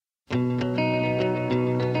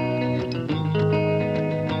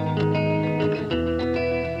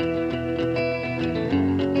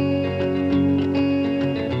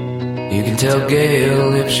tell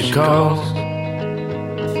Gail if she calls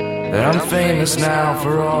that I'm famous now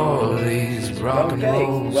for all these rock and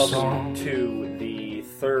roll songs. Welcome to the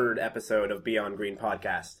third episode of Beyond Green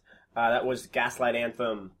podcast. That was Gaslight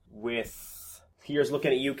Anthem with Here's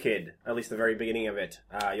Looking at You, Kid, at least the very beginning of it.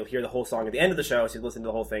 You'll hear the whole song at the end of the show, so you listen to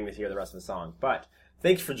the whole thing to hear the rest of the song. But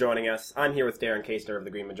thanks for joining us. I'm here with Darren Kaster of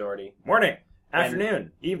the Green Majority. Morning,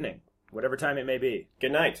 afternoon, evening, whatever time it may be.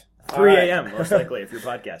 Good night. 3 a.m. most likely if you're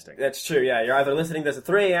podcasting. That's true, yeah. You're either listening to this at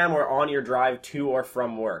 3 a.m. or on your drive to or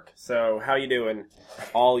from work. So how you doing,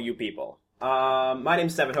 all you people? My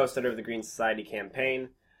name's Stephen Hostetter of the Green Society campaign.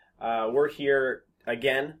 We're here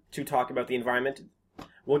again to talk about the environment.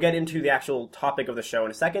 We'll get into the actual topic of the show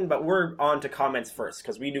in a second, but we're on to comments first,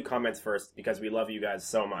 because we do comments first because we love you guys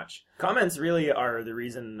so much. Comments really are the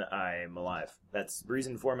reason I'm alive. That's the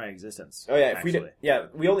reason for my existence. Oh yeah,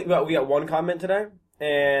 we got one comment today,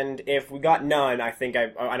 and if we got none, I think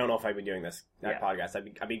I don't know if I'd be doing this podcast.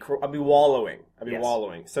 I'd be wallowing.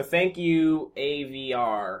 Wallowing. So thank you,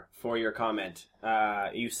 AVR, for your comment.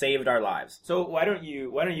 You saved our lives. So why don't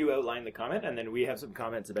you outline the comment, and then we have some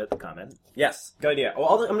comments about the comment. Yes, good idea. Well,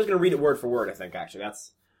 I'm just going to read it word for word. I think actually I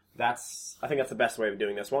think that's the best way of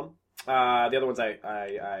doing this one. The other ones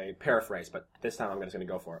I paraphrase, but this time I'm just going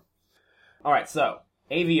to go for it. All right. So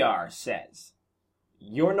AVR says,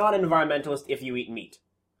 "You're not an environmentalist if you eat meat.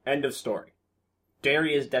 End of story.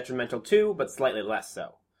 Dairy is detrimental too, but slightly less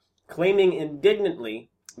so. Claiming indignantly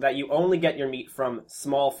that you only get your meat from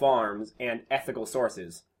small farms and ethical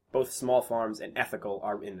sources, both small farms and ethical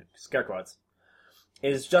are in scare quotes,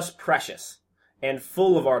 is just precious and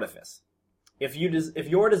full of artifice. If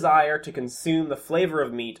your desire to consume the flavor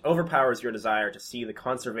of meat overpowers your desire to see the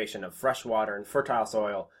conservation of fresh water and fertile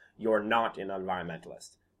soil, you're not an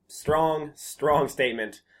environmentalist." Strong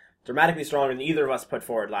statement. Dramatically stronger than either of us put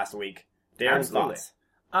forward last week. Darren's thoughts?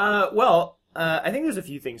 I think there's a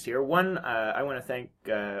few things here. One, I want to thank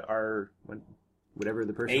whatever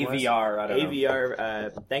the person was. AVR, I don't know.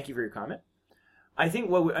 AVR, thank you for your comment. I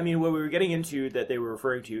think what we were getting into that they were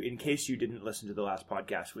referring to, in case you didn't listen to the last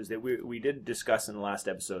podcast, was that we did discuss in the last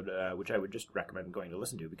episode, which I would just recommend going to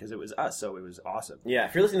listen to because it was us, so it was awesome. Yeah,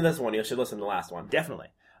 if you're listening to this one, you should listen to the last one. Definitely.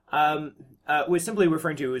 Was simply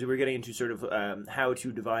referring to is we're getting into sort of how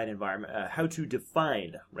to define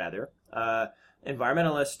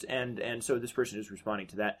environmentalist, and so this person is responding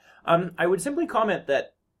to that. I would simply comment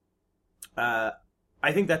that I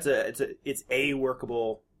think it's a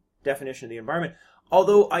workable definition of the environment.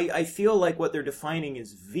 Although I feel like what they're defining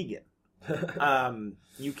is vegan.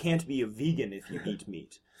 You can't be a vegan if you eat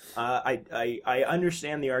meat. I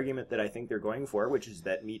understand the argument that I think they're going for, which is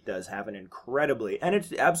that meat does have an incredibly, and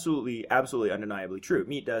it's absolutely undeniably true,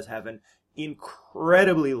 meat does have an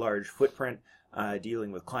incredibly large footprint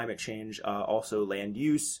dealing with climate change, also land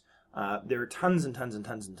use. There are tons and tons and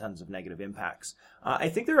tons and tons of negative impacts. I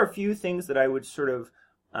think there are a few things that I would sort of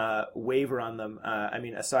waver on them.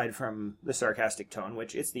 Aside from the sarcastic tone,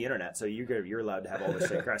 which it's the internet, so you're allowed to have all the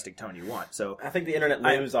sarcastic tone you want. So I think the internet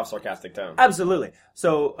lives off sarcastic tone. Absolutely.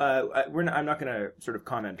 So I'm not going to sort of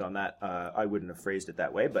comment on that. I wouldn't have phrased it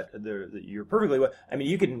that way, but you're perfectly.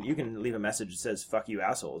 You can leave a message that says "fuck you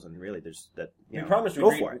assholes," and really there's that. We promised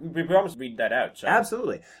to read that out. So.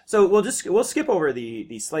 Absolutely. So we'll skip over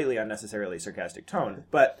the slightly unnecessarily sarcastic tone,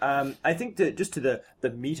 but I think just to the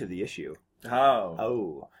meat of the issue.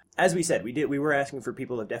 Oh. As we said, we were asking for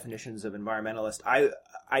people of definitions of environmentalist.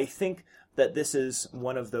 I think that this is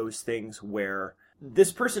one of those things where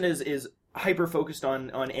this person is hyper focused on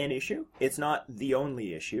an issue. It's not the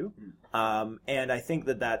only issue. And I think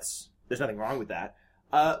there's nothing wrong with that.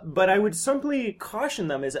 But I would simply caution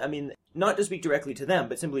them not to speak directly to them,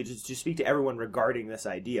 but simply to speak to everyone regarding this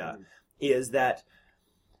idea, is that,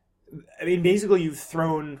 basically you've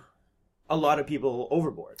thrown a lot of people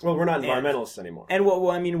overboard. Well, we're not environmentalists anymore. And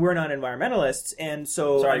we're not environmentalists, and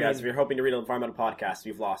so... Sorry, guys, if you're hoping to read an environmental podcast,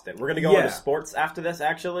 you've lost it. We're going to go into sports after this,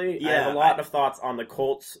 actually. I have a lot of thoughts on the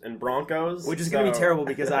Colts and Broncos. Which is going to be terrible,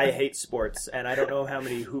 because I hate sports, and I don't know how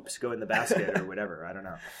many hoops go in the basket or whatever. I don't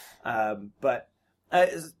know.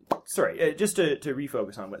 Just to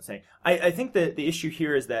refocus on what's saying, I think that the issue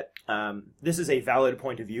here is that this is a valid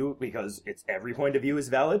point of view because every point of view is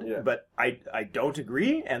valid, but I don't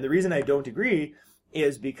agree, and the reason I don't agree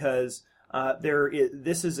is because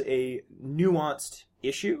this is a nuanced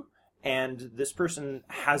issue, and this person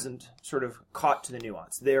hasn't sort of caught to the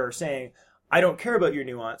nuance. They're saying, I don't care about your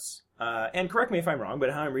nuance, and correct me if I'm wrong,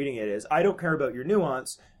 but how I'm reading it is, I don't care about your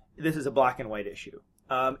nuance, this is a black and white issue.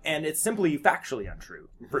 And it's simply factually untrue,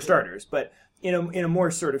 for starters. But in a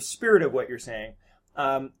more sort of spirit of what you're saying,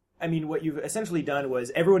 what you've essentially done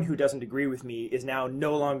was everyone who doesn't agree with me is now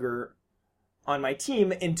no longer on my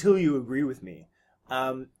team until you agree with me.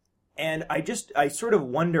 And I sort of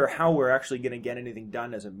wonder how we're actually going to get anything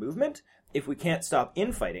done as a movement if we can't stop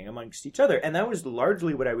infighting amongst each other. And that was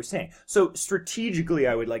largely what I was saying. So strategically,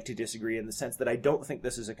 I would like to disagree in the sense that I don't think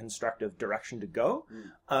this is a constructive direction to go.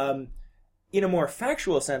 In a more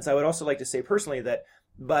factual sense, I would also like to say personally that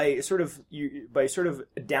by sort of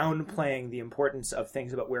downplaying the importance of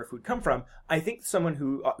things about where food come from, I think someone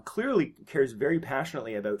who clearly cares very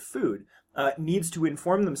passionately about food needs to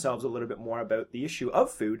inform themselves a little bit more about the issue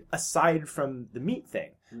of food aside from the meat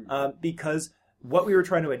thing, because what we were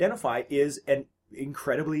trying to identify is an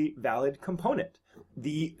incredibly valid component.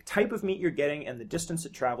 The type of meat you're getting and the distance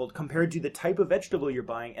it traveled compared to the type of vegetable you're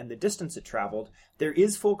buying and the distance it traveled, there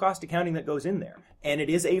is full cost accounting that goes in there. And it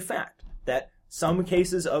is a fact that some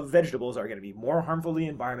cases of vegetables are going to be more harmful to the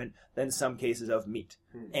environment than some cases of meat.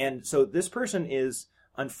 And so this person is,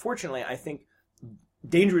 unfortunately, I think,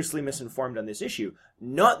 dangerously misinformed on this issue.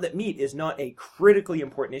 Not that meat is not a critically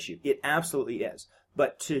important issue. It absolutely is.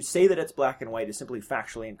 But to say that it's black and white is simply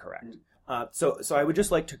factually incorrect. So I would just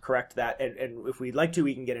like to correct that, and if we'd like to,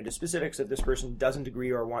 we can get into specifics. If this person doesn't agree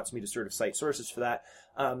or wants me to sort of cite sources for that,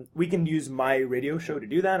 we can use my radio show to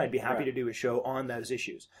do that. I'd be happy to do a show on those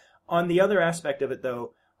issues. On the other aspect of it,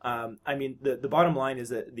 though, I mean, the bottom line is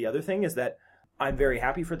that the other thing is that I'm very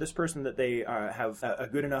happy for this person that they have a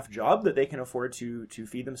good enough job that they can afford to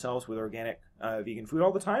feed themselves with organic vegan food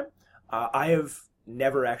all the time. I have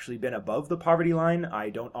never actually been above the poverty line.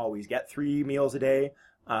 I don't always get 3 meals a day.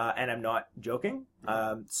 And I'm not joking.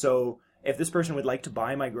 So if this person would like to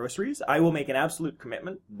buy my groceries, I will make an absolute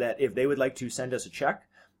commitment that if they would like to send us a check,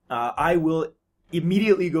 I will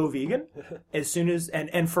immediately go vegan as soon as,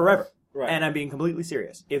 and forever. Right. And I'm being completely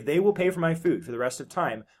serious. If they will pay for my food for the rest of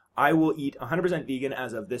time, I will eat 100% vegan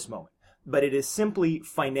as of this moment. But it is simply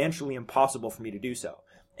financially impossible for me to do so.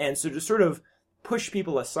 And so to sort of push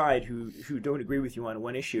people aside who don't agree with you on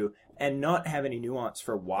one issue and not have any nuance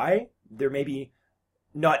for why they're maybe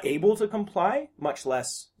not able to comply, much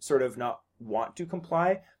less sort of not want to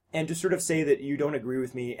comply, and to sort of say that you don't agree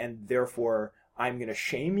with me and therefore I'm going to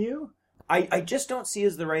shame you, I just don't see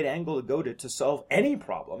as the right angle to go to solve any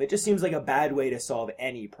problem. It just seems like a bad way to solve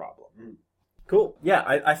any problem. Cool.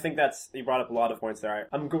 Yeah, I think you brought up a lot of points there.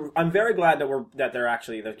 I'm very glad that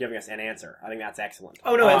they're giving us an answer. I think that's excellent.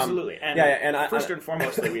 Oh no, absolutely. And first and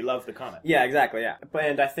foremostly, we love the comment. Yeah, exactly. Yeah,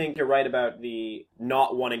 and I think you're right about the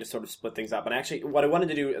not wanting to sort of split things up. And actually, what I wanted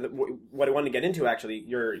to get into, actually,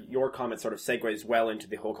 your comment sort of segues well into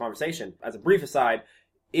the whole conversation. As a brief aside,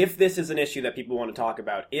 if this is an issue that people want to talk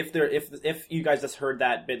about, if you guys just heard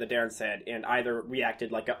that bit that Darren said and either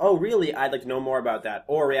reacted like oh really, I'd like to know more about that,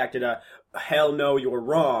 or reacted hell no, you're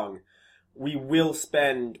wrong, we'll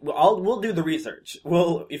do the research.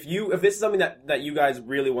 If this is something that you guys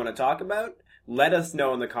really want to talk about, let us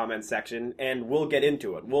know in the comments section and we'll get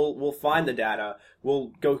into it. We'll find the data,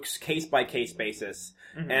 we'll go case by case basis,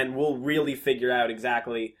 and we'll really figure out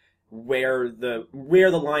exactly where the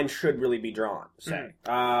line should really be drawn, say.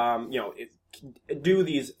 Do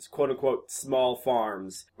these quote-unquote small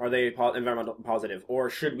farms, are they environmental positive, or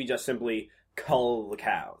should we just simply cull the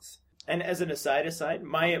cows? And as an aside,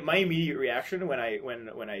 my immediate reaction when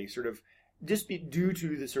I sort of, just due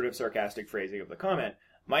to the sort of sarcastic phrasing of the comment,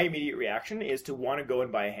 my immediate reaction is to want to go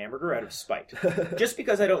and buy a hamburger out of spite. Just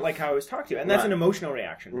because I don't like how I was talked to. And that's an emotional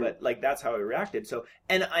reaction, but like that's how I reacted. So,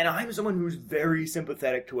 and I'm someone who's very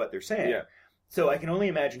sympathetic to what they're saying. Yeah. So I can only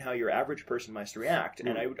imagine how your average person must react.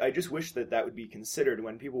 And I just wish that would be considered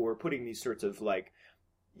when people were putting these sorts of like,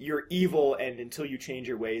 you're evil and until you change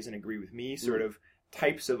your ways and agree with me sort of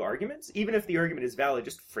types of arguments, even if the argument is valid,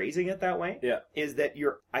 just phrasing it that way is that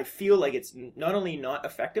I feel like it's not only not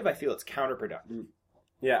effective, I feel it's counterproductive.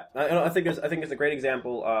 Yeah, I think it's a great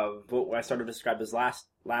example of what I started to describe as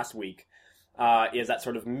last week, is that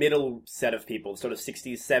sort of middle set of people, sort of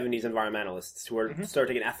 60s, 70s environmentalists who are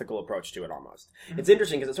starting an ethical approach to it almost. It's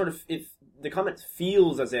interesting because the comment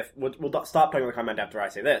feels as if, we'll stop talking about the comment after I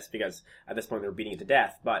say this, because at this point they're beating it to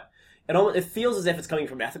death, but it feels as if it's coming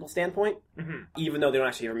from an ethical standpoint, even though they don't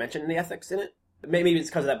actually ever mention the ethics in it. Maybe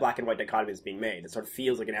it's because of that black and white dichotomy that's being made. It sort of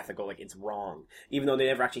feels like an ethical, like it's wrong, even though they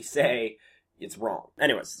never actually say it's wrong.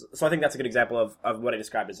 Anyways, so I think that's a good example of what I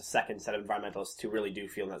described as a second set of environmentalists who really do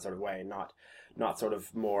feel in that sort of way, not sort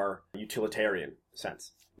of more utilitarian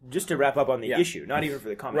sense. Just to wrap up on the issue, not even for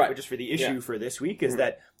the comment, but just for the issue for this week, is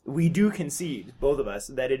that we do concede, both of us,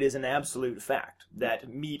 that it is an absolute fact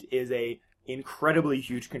that meat is a incredibly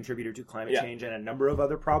huge contributor to climate change and a number of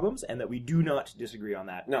other problems, and that we do not disagree on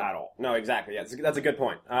that at all. No, exactly. Yeah, that's a good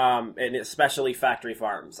point. And especially factory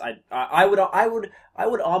farms. I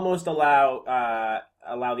would almost allow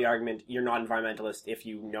allow the argument you're not environmentalist if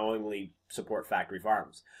you knowingly support factory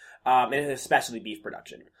farms, and especially beef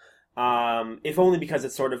production. If only because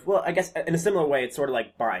it's sort of, well, I guess in a similar way, it's sort of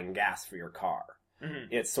like buying gas for your car. Mm-hmm.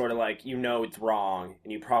 It's sort of like, it's wrong,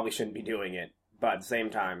 and you probably shouldn't be doing it, but at the same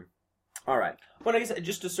time, all right. Well, I guess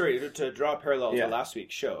just to draw a parallel to last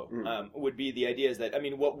week's show, would be the idea is that,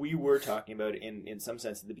 what we were talking about in some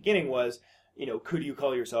sense at the beginning was, could you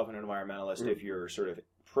call yourself an environmentalist if you're sort of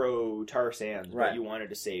pro tar sands, but you wanted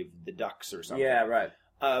to save the ducks or something? Yeah, right.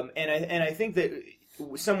 And I think that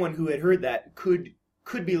someone who had heard that could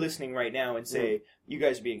be listening right now and say, you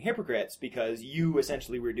guys are being hypocrites because you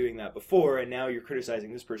essentially were doing that before and now you're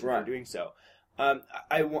criticizing this person for doing so.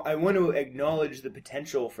 I want to acknowledge the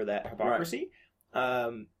potential for that hypocrisy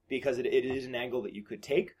because it is an angle that you could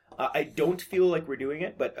take. I don't feel like we're doing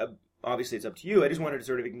it, but obviously it's up to you. I just wanted to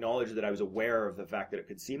sort of acknowledge that I was aware of the fact that it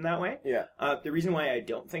could seem that way. Yeah. The reason why I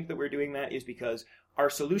don't think that we're doing that is because our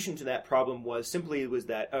solution to that problem was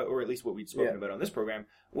that, or at least what we'd spoken about on this program,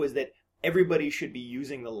 was that everybody should be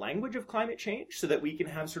using the language of climate change so that we can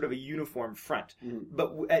have sort of a uniform front.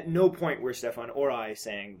 But at no point were Stefan or I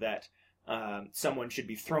saying that someone should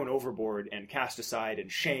be thrown overboard and cast aside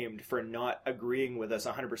and shamed for not agreeing with us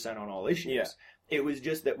 100% on all issues. Yeah. It was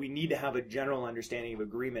just that we need to have a general understanding of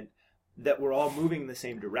agreement that we're all moving in the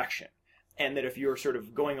same direction. And that if you're sort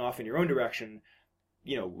of going off in your own direction,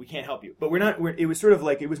 we can't help you. But it was sort of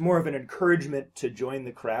like, it was more of an encouragement to join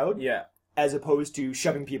the crowd. Yeah. As opposed to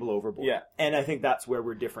shoving people overboard. Yeah. And I think that's where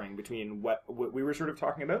we're differing between what we were sort of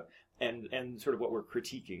talking about and sort of what we're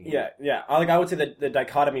critiquing. Yeah. I would say that the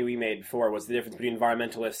dichotomy we made before was the difference between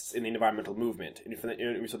environmentalists and the environmental movement.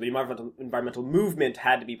 So the environmental movement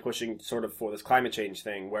had to be pushing sort of for this climate change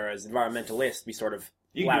thing, whereas environmentalists, we sort of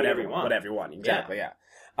allowed whatever you want. Exactly, yeah.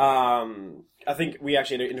 I think we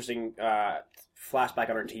actually had an interesting flashback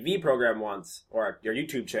on our TV program once, or our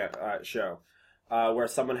YouTube show, where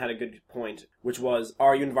someone had a good point, which was,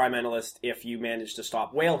 are you environmentalist if you manage to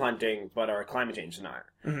stop whale hunting but are a climate change denier?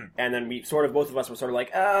 Mm-hmm. And then both of us were sort of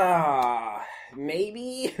like,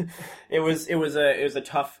 maybe? It was a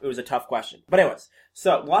tough question. But anyways,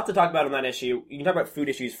 so lots to talk about on that issue. You can talk about food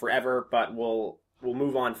issues forever, but we'll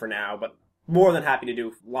move on for now. But more than happy to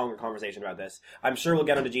do longer conversation about this. I'm sure we'll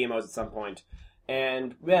get onto GMOs at some point.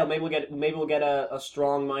 And maybe we'll get a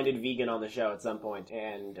strong-minded vegan on the show at some point,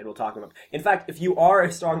 and we'll talk about. In fact, if you are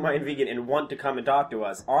a strong-minded vegan and want to come and talk to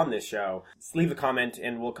us on this show, leave a comment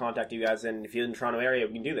and we'll contact you guys. And if you're in the Toronto area,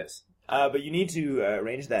 we can do this. But you need to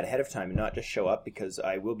arrange that ahead of time and not just show up, because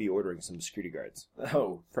I will be ordering some security guards.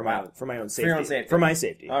 Oh, for my own safety. For your own safety. For my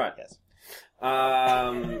safety. All right. Yes.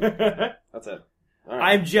 That's it. All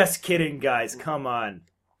right. I'm just kidding, guys. Come on.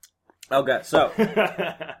 Okay, so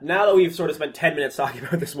now that we've sort of spent 10 minutes talking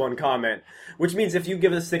about this one comment, which means if you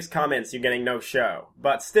give us 6 comments, you're getting no show.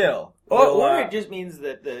 But still. Or it just means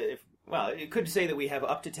that it could say that we have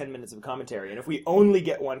up to 10 minutes of commentary, and if we only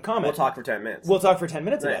get one comment... We'll talk for 10 minutes. We'll talk for 10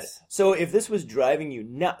 minutes about it. So if this was driving you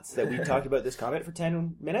nuts that we talked about this comment for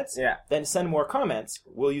 10 minutes, then send more comments.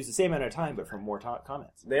 We'll use the same amount of time, but for more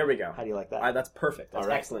comments. There we go. How do you like that? That's perfect. That's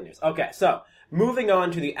excellent news. Okay, so moving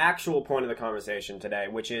on to the actual point of the conversation today,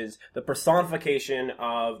 which is the personification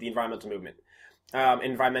of the environmental movement.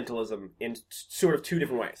 Environmentalism in sort of 2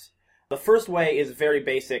 different ways. The first way is very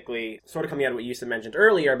basically, sort of coming out of what you mentioned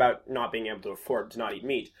earlier about not being able to afford to not eat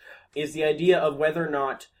meat, is the idea of whether or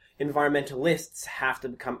not environmentalists have to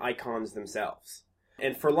become icons themselves.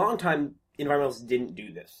 And for a long time, environmentalists didn't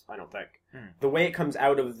do this, I don't think. The way it comes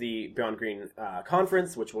out of the Beyond Green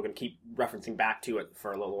conference, which we're going to keep referencing back to it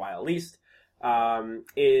for a little while at least,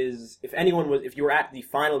 is if you were at the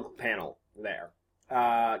final panel there,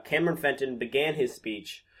 Cameron Fenton began his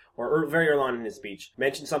speech, or very early on in his speech,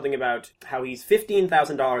 mentioned something about how he's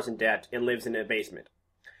 $15,000 in debt and lives in a basement.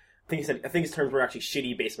 I think his terms were actually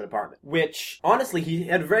shitty basement apartment. Which, honestly, he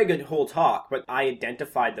had a very good whole talk, but I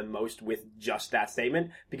identified the most with just that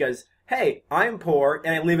statement, because, hey, I'm poor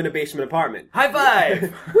and I live in a basement apartment. High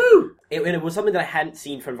five! Woo! And it was something that I hadn't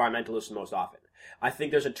seen from environmentalists most often. I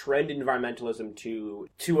think there's a trend in environmentalism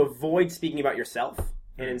to avoid speaking about yourself,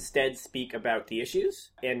 and instead speak about the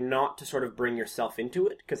issues, and not to sort of bring yourself into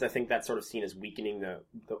it, because I think that's sort of seen as weakening the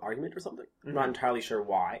argument or something. I'm not entirely sure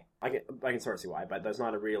why. I can sort of see why, but there's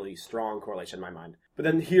not a really strong correlation in my mind. But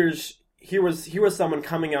then here was someone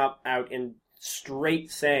coming out and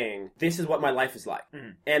straight saying, this is what my life is like.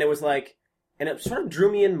 And it was like, and it sort of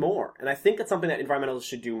drew me in more. And I think that's something that environmentalists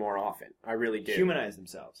should do more often. I really do. Humanize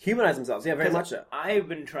themselves, yeah, very much so. I've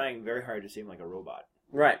been trying very hard to seem like a robot.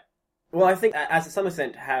 Right. Well, I think, as to some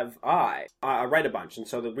extent, have I write a bunch, and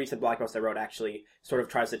so the recent blog post I wrote actually sort of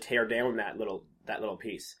tries to tear down that little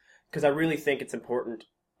piece, because I really think it's important.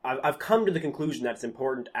 I've come to the conclusion that it's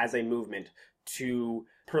important as a movement to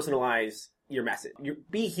personalize your message.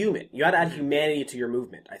 Be human. You got to add humanity to your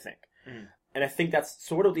movement, I think. And I think that's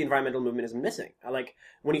sort of what the environmental movement is missing. Like,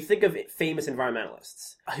 when you think of famous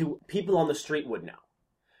environmentalists, who people on the street would know,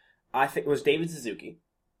 I think it was David Suzuki,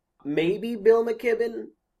 maybe Bill McKibben,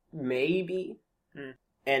 maybe,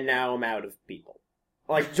 and now I'm out of people.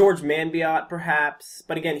 Like George Monbiot, perhaps,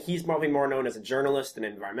 but again, he's probably more known as a journalist than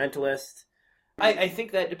an environmentalist. I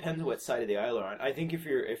think that depends on what side of the aisle you're on. I think if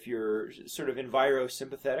you're sort of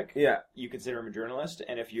enviro-sympathetic, you consider him a journalist,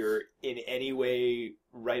 and if you're in any way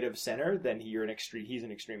right of center, then he's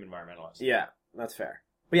an extreme environmentalist. Yeah, that's fair.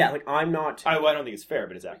 But yeah, like, I'm not... I don't think it's fair,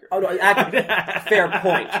 but it's accurate. Oh, no, fair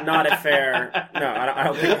point, not a fair... No, I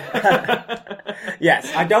don't think...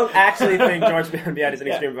 Yes, I don't actually think George Monbiot is an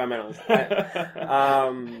extreme environmentalist.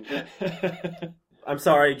 I'm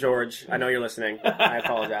sorry, George. I know you're listening. I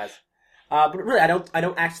apologize. But really, I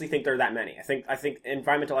don't actually think there are that many. I think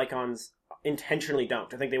environmental icons intentionally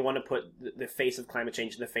don't. I think they want to put the face of climate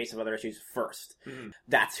change in the face of other issues first.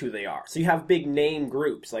 That's who they are. So you have big name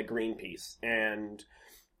groups like Greenpeace and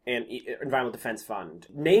Environmental Defense Fund,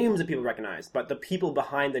 names that people recognize, but the people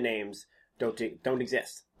behind the names don't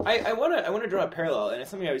exist. I want to draw a parallel, and it's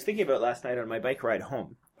something I was thinking about last night on my bike ride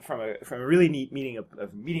home from a really neat meeting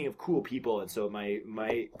of cool people, and so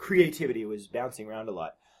my creativity was bouncing around a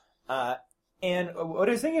lot. And what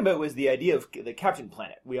I was thinking about was the idea of the Captain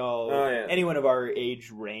Planet. We all, anyone of our age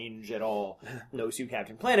range at all, knows who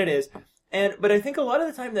Captain Planet is. But I think a lot of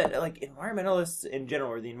the time that, like, environmentalists in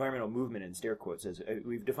general, or the environmental movement in scare quotes, as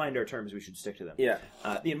we've defined our terms, we should stick to them. Yeah.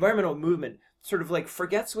 The environmental movement sort of like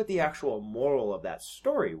forgets what the actual moral of that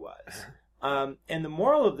story was. And the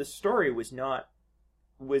moral of the story was at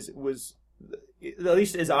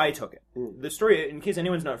least as I took it. The story, in case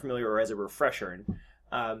anyone's not familiar, or as a refresher,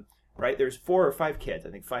 right, there's 4 or 5 kids.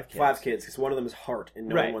 I think 5 kids. 5 kids, because one of them is Hart, and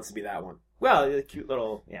no one wants to be that one. Well, the cute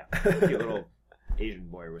little Asian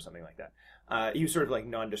boy or something like that. He was sort of like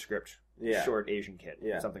nondescript, short Asian kid,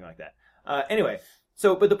 something like that. Anyway,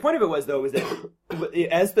 but the point of it was, though, was that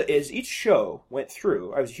as each show went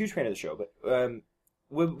through, I was a huge fan of the show, but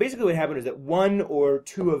basically what happened is that 1 or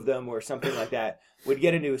 2 of them or something like that would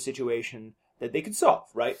get into a situation that they could solve,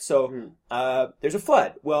 right? So there's a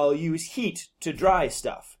flood. Well, use heat to dry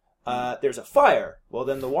stuff. There's a fire. Well,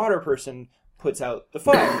 then the water person puts out the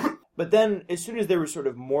fire. But then, as soon as there was sort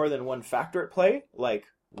of more than one factor at play, like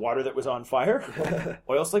water that was on fire,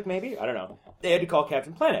 oil slick maybe, I don't know, they had to call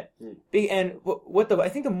Captain Planet. And I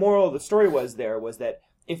think the moral of the story was that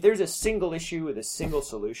if there's a single issue with a single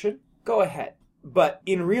solution, go ahead. But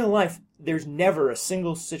in real life, there's never a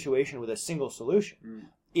single situation with a single solution.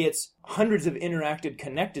 It's hundreds of interacted,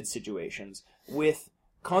 connected situations with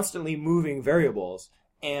constantly moving variables,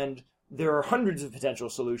 and there are hundreds of potential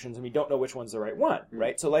solutions, and we don't know which one's the right one,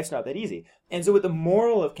 right? So life's not that easy. And so what the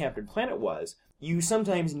moral of Captain Planet was, you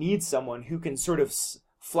sometimes need someone who can sort of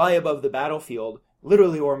fly above the battlefield,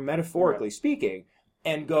 literally or metaphorically speaking,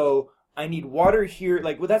 and go, I need water here.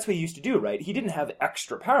 Like, well, that's what he used to do, right? He didn't have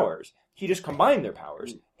extra powers. He just combined their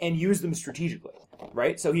powers and used them strategically,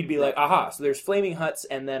 right? So he'd be like, aha, so there's flaming huts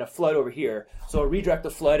and then a flood over here. So I'll redirect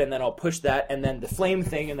the flood and then I'll push that and then the flame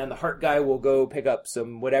thing and then the heart guy will go pick up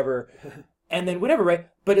some whatever and then whatever, right?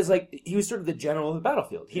 But it's like, he was sort of the general of the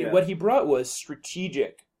battlefield. What he brought was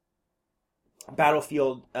strategic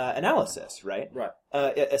battlefield analysis, right? Right.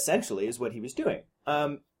 Essentially is what he was doing.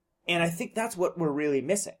 And I think that's what we're really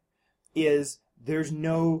missing, is there's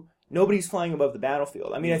nobody's flying above the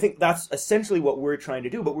battlefield. I mean, I think that's essentially what we're trying to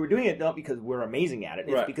do, but we're doing it not because we're amazing at it.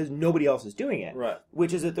 It's because nobody else is doing it. Right.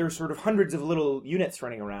 Which is that there's sort of hundreds of little units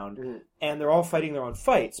running around, and they're all fighting their own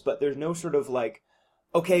fights, but there's no sort of like,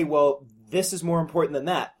 okay, well, this is more important than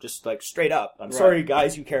that. Just like straight up. I'm sorry,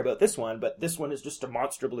 guys, you care about this one, but this one is just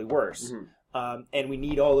demonstrably worse. And we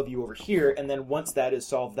need all of you over here, and then once that is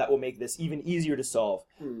solved, that will make this even easier to solve.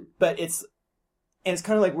 But it's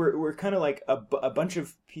kind of like we're kind of like a bunch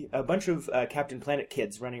of Captain Planet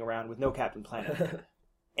kids running around with no Captain Planet,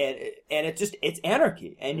 and it's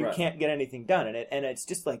anarchy, and you can't get anything done, and it's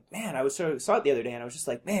just like, man, I saw it the other day, and I was just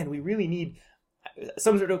like, man, we really need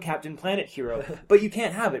some sort of Captain Planet hero, but you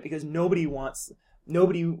can't have it because nobody wants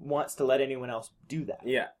to let anyone else do that.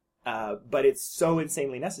 Yeah. But it's so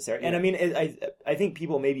insanely necessary, and I mean, I think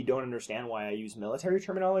people maybe don't understand why I use military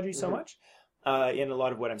terminology so much. In a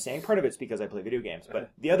lot of what I'm saying. Part of it's because I play video games,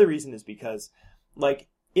 but the other reason is because, like,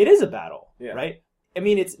 it is a battle, right? I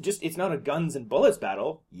mean, it's not a guns and bullets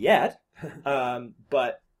battle yet,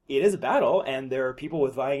 but it is a battle, and there are people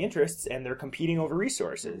with vying interests, and they're competing over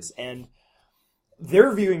resources, and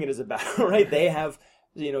they're viewing it as a battle, right? They have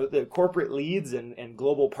the corporate leads and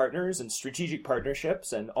global partners and strategic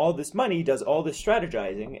partnerships and all this money does all this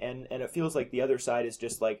strategizing, and it feels like the other side is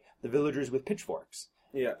just like the villagers with pitchforks.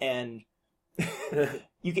 Yeah. And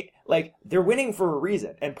you can, like, they're winning for a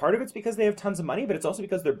reason, and part of it's because they have tons of money, but it's also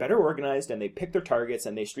because they're better organized and they pick their targets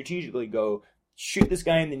and they strategically go shoot this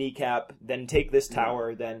guy in the kneecap, then take this tower,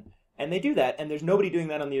 and they do that, and there's nobody doing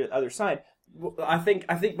that on the other side. Well, I think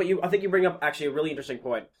you bring up actually a really interesting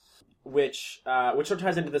point, which sort of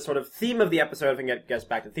ties into the sort of theme of the episode. I think it gets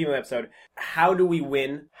back to the theme of the episode. How do we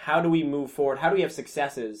win? How do we move forward? How do we have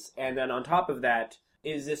successes? And then on top of that,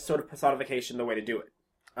 is this sort of personification the way to do it?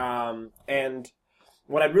 And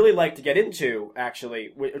what I'd really like to get into, actually,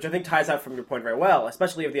 which I think ties out from your point very well,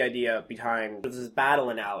 especially of the idea behind this battle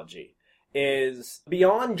analogy, is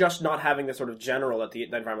beyond just not having the sort of general that the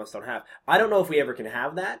environmentalists don't have. I don't know if we ever can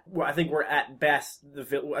have that. I think we're at best,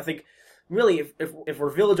 I think, really, if we're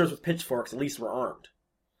villagers with pitchforks, at least we're armed.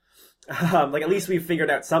 Like, at least we've figured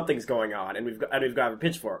out something's going on, and we've got our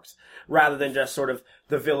pitchforks, rather than just sort of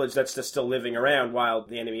the village that's just still living around while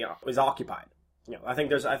the enemy is occupied. I think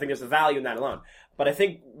there's a value in that alone. But I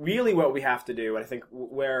think really what we have to do, and I think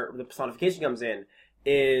where the personification comes in,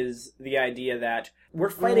 is the idea that we're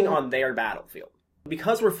fighting on their battlefield.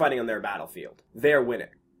 Because we're fighting on their battlefield, they're winning.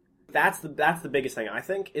 That's the biggest thing, I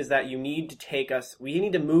think, is that we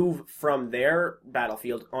need to move from their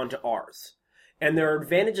battlefield onto ours. And there are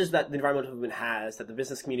advantages that the environmental movement has that the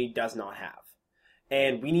business community does not have.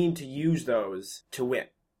 And we need to use those to win.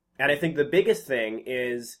 And I think the biggest thing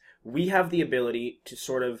is we have the ability to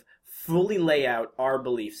sort of fully lay out our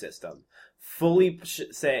belief system, fully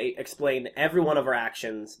explain every one of our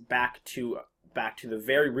actions back to the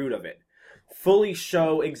very root of it, fully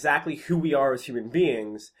show exactly who we are as human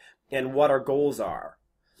beings and what our goals are,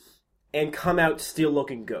 and come out still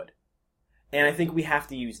looking good. And I think we have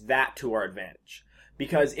to use that to our advantage.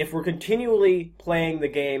 Because if we're continually playing the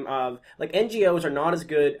game of, like, NGOs are not as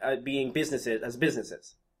good at being businesses as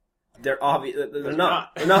businesses. They're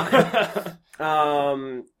not.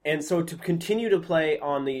 And so to continue to play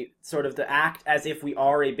on the sort of the act as if we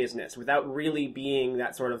are a business without really being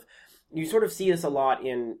that sort of, you sort of see this a lot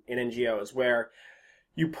in NGOs where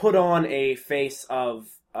you put on a face of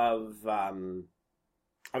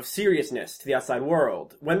seriousness to the outside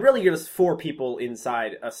world, when really you're just four people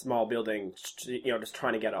inside a small building, just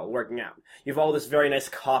trying to get it all working out. You have all this very nice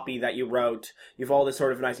copy that you wrote, you have all this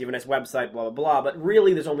sort of you have a nice website, blah, blah, blah, but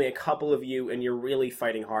really there's only a couple of you and you're really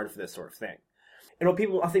fighting hard for this sort of thing. And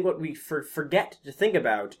what we forget to think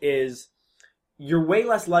about is you're way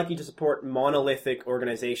less likely to support monolithic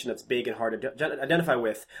organization that's big and hard to identify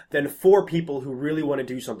with than four people who really want to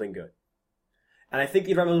do something good. And I think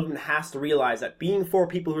the environmental movement has to realize that being four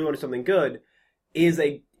people who really want to do something good is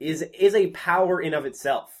a power in of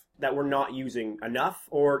itself that we're not using enough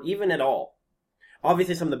or even at all.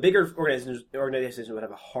 Obviously, some of the bigger organizations would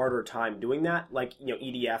have a harder time doing that. Like,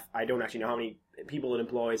 EDF, I don't actually know how many people it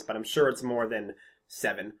employs, but I'm sure it's more than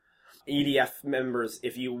 7. EDF members,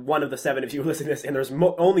 one of the 7, if you listen to this, and there's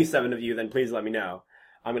only 7 of you, then please let me know.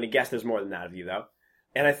 I'm going to guess there's more than that of you, though.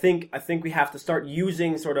 And I think we have to start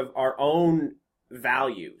using sort of our own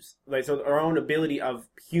values, like, so our own ability of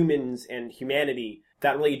humans and humanity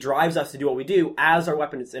that really drives us to do what we do as our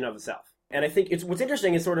weapon in of itself. And I think what's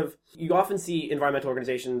interesting is sort of, you often see environmental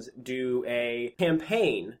organizations do a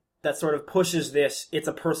campaign that sort of pushes this, it's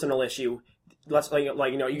a personal issue. Let's,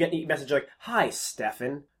 you get a message like, "Hi,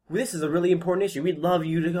 Stefan, this is a really important issue. We'd love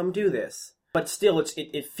you to come do this." But still,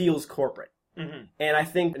 it feels corporate. Mm-hmm. And I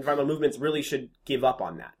think environmental movements really should give up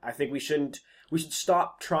on that. I think we should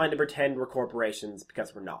stop trying to pretend we're corporations,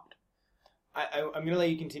 because we're not. I'm going to let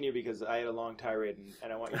you continue because I had a long tirade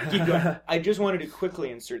and I want you to keep going. I just wanted to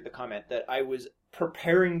quickly insert the comment that I was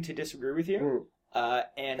preparing to disagree with you.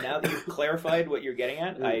 And now that you've clarified what you're getting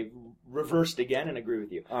at, I reversed again and agree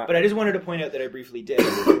with you. But I just wanted to point out that I briefly did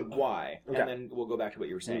and why, and then we'll go back to what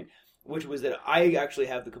you were saying. Which was that I actually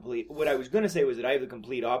have what I was going to say was that I have the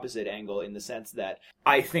complete opposite angle, in the sense that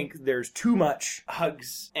I think there's too much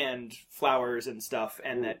hugs and flowers and stuff,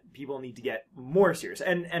 and that people need to get more serious.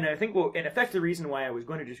 And I think, in effect, the reason why I was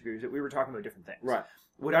going to disagree is that we were talking about different things. Right.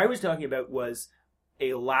 What I was talking about was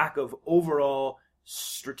a lack of overall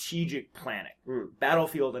strategic planning,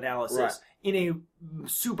 battlefield analysis, in a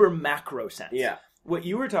super macro sense. Yeah. What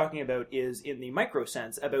you were talking about is in the micro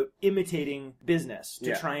sense about imitating business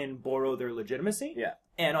to try and borrow their legitimacy. Yeah.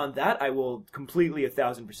 And on that, I will completely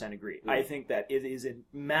 1,000% agree. I think that it is a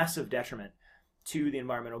massive detriment to the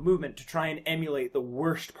environmental movement to try and emulate the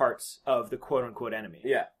worst parts of the quote-unquote enemy.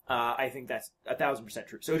 Yeah. I think that's 1,000%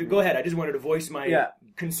 true. So go ahead. I just wanted to voice my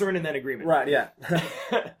concern and then agreement. Right, yeah.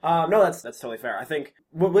 No, that's totally fair. I think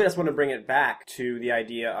we just want to bring it back to the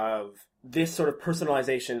idea of this sort of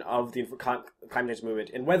personalization of the climate change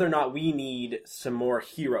movement and whether or not we need some more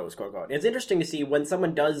heroes, quote unquote. It's interesting to see when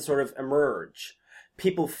someone does sort of emerge,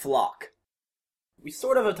 people flock. We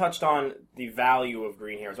sort of have touched on the value of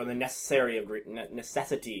green heroes, or the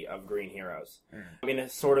necessity of green heroes. In a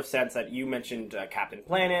sort of sense that you mentioned Captain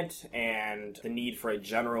Planet and the need for a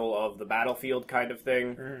general of the battlefield kind of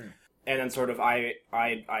thing. And then sort of I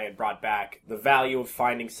had brought back the value of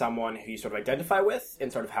finding someone who you sort of identify with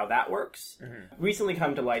and sort of how that works. Recently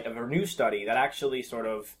come to light of a new study that actually sort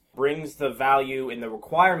of brings the value and the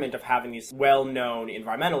requirement of having these well-known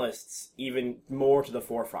environmentalists even more to the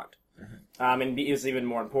forefront. And is even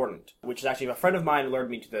more important, which is actually a friend of mine lured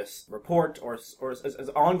me to this report or as an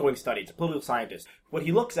ongoing study. It's a political scientist. What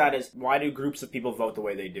he looks at is why do groups of people vote the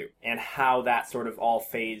way they do, and how that sort of all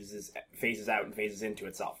phases out and phases into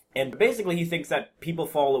itself. And basically, he thinks that people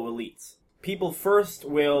follow elites. People first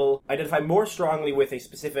will identify more strongly with a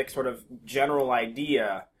specific sort of general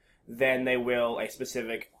idea than they will a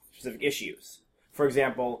specific issues. For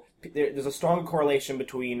example, there's a strong correlation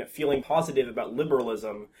between feeling positive about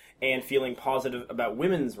liberalism and feeling positive about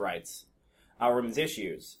women's rights, women's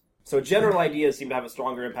issues. So general ideas seem to have a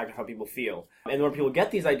stronger impact on how people feel. And where people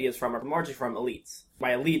get these ideas from are largely from elites.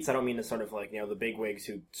 By elites, I don't mean the sort of like, the bigwigs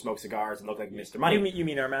who smoke cigars and look like Mr. Money. You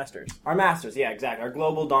mean our masters? Our masters, yeah, exactly. Our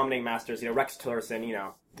global dominating masters, Rex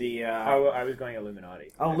Tillerson, the... I was going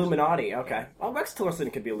Illuminati. Oh, actually. Illuminati, okay. Well, Rex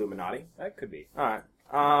Tillerson could be Illuminati. That could be. All right.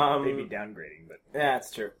 Maybe downgrading, but... Yeah,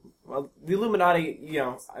 that's true. Well, the Illuminati,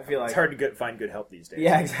 I feel like... It's hard to find good help these days.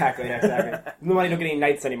 Yeah, exactly. Illuminati don't get any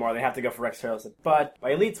knights anymore. They have to go for Rex Tillerson. But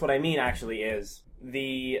by elites, what I mean, actually, is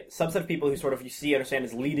the subset of people who sort of you understand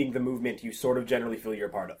is leading the movement you sort of generally feel you're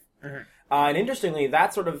a part of. And interestingly,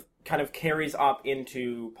 that sort of kind of carries up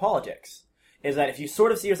into politics. Is that if you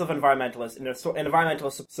sort of see yourself an environmentalist, and an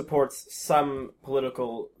environmentalist supports some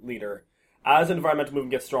political leader, as an environmental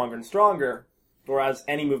movement gets stronger and stronger... or as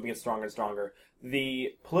any movement gets stronger and stronger, the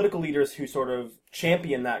political leaders who sort of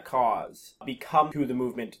champion that cause become who the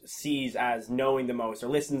movement sees as knowing the most or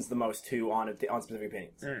listens the most to on specific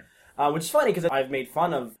opinions. Which is funny because I've made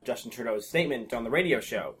fun of Justin Trudeau's statement on the radio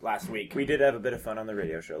show last week. We did have a bit of fun on the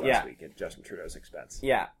radio show last week at Justin Trudeau's expense.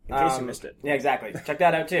 Yeah. In case you missed it. Yeah, exactly. Check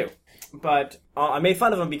that out too. But I made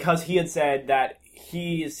fun of him because he had said that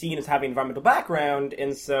he is seen as having an environmental background,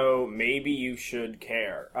 and so maybe you should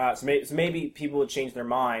care. So maybe people would change their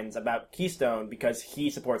minds about Keystone because he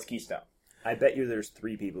supports Keystone. I bet you there's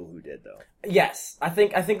 3 people who did though. Yes, I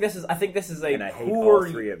think this is a and I hate all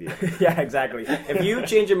 3 of you. Yeah, exactly. If you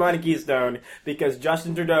change your mind on Keystone because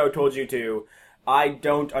Justin Trudeau told you to, I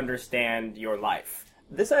don't understand your life.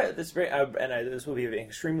 This will be an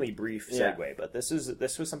extremely brief segue, but this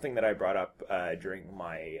was something that I brought up during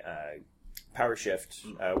my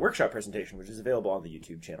PowerShift workshop presentation, which is available on the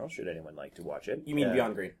YouTube channel. Should anyone like to watch it? You mean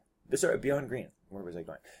Beyond Green? Sorry, Beyond Green. Where was I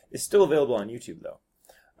going? It's still available on YouTube though.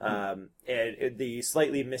 And the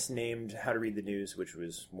slightly misnamed How to Read the News, which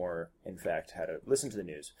was more, in fact, How to Listen to the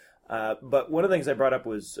News. But one of the things I brought up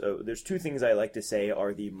was there's 2 things I like to say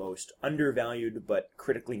are the most undervalued but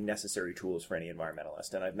critically necessary tools for any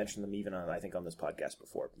environmentalist. And I've mentioned them even I think on this podcast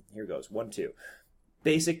before. Here goes. 1, 2.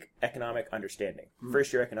 Basic economic understanding.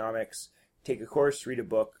 First year economics, take a course, read a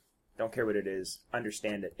book. Don't care what it is.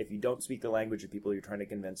 Understand it. If you don't speak the language of people you're trying to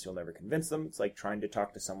convince, you'll never convince them. It's like trying to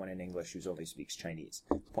talk to someone in English who only speaks Chinese.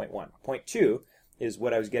 Point 1. Point 2 is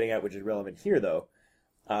what I was getting at, which is relevant here, though,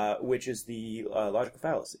 which is the logical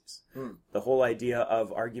fallacies. The whole idea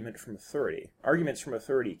of argument from authority. Arguments from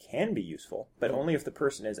authority can be useful, but only if the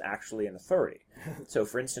person is actually an authority. So,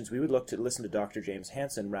 for instance, we would look to listen to Dr. James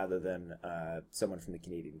Hansen rather than someone from the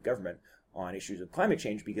Canadian government on issues of climate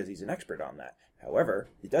change because he's an expert on that. However,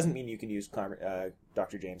 it doesn't mean you can use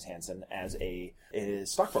Dr. James Hansen as a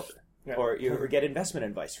stockbroker or get investment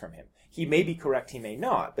advice from him. He may be correct, he may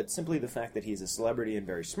not, but simply the fact that he's a celebrity and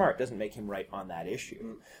very smart doesn't make him right on that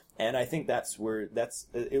issue. And I think that's one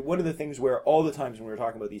of the things where all the times when we're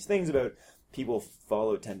talking about these things about people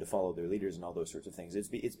tend to follow their leaders and all those sorts of things,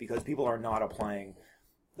 it's because people are not applying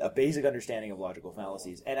a basic understanding of logical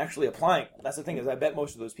fallacies and actually applying. That's the thing, is I bet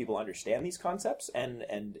most of those people understand these concepts, and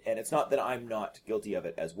it's not that I'm not guilty of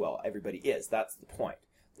it as well. Everybody is. That's the point,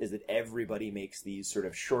 is that everybody makes these sort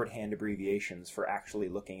of shorthand abbreviations for actually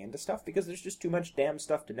looking into stuff because there's just too much damn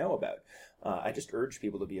stuff to know about. I just urge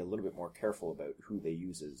people to be a little bit more careful about who they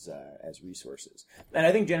use as resources. And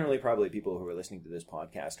I think generally probably people who are listening to this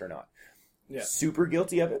podcast are not. super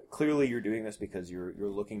guilty of it. Clearly, you're doing this because you're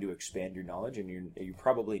looking to expand your knowledge, and you're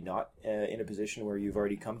probably not in a position where you've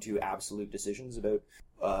already come to absolute decisions about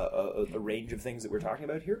a range of things that we're talking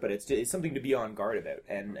about here. But it's something to be on guard about,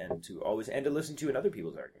 and to listen to in other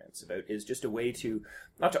people's arguments about is just a way to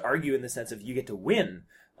not to argue in the sense of you get to win.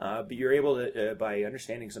 But you're able to, by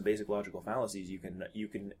understanding some basic logical fallacies, you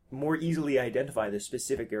can more easily identify the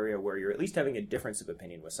specific area where you're at least having a difference of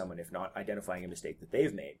opinion with someone, if not identifying a mistake that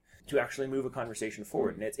they've made, to actually move a conversation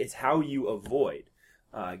forward. And it's how you avoid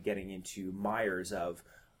getting into mires of,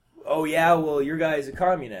 oh yeah, well your guy's a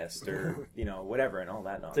communist, or whatever, and all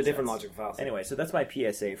that nonsense. It's a different logical fallacy. Anyway, so that's my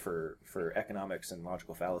PSA for economics and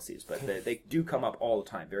logical fallacies, but they do come up all the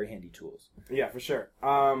time. Very handy tools. Yeah, for sure.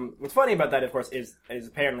 What's funny about that, of course, is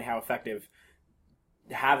apparently how effective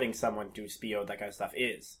having someone to spew out that kind of stuff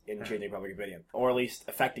is in changing public opinion, or at least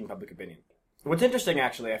affecting public opinion. What's interesting,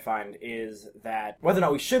 actually, I find, is that whether or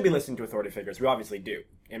not we should be listening to authority figures, we obviously do,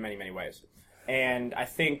 in many, many ways. And I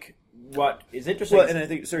think what is interesting... Well, and I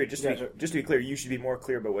think, just to be clear, you should be more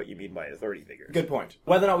clear about what you mean by authority figures. Good point.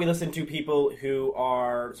 Whether or not we listen to people who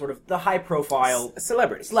are sort of the high-profile...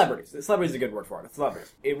 Celebrities. Celebrities is a good word for it.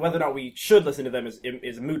 Celebrities. Whether or not we should listen to them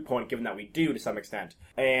is a moot point, given that we do to some extent.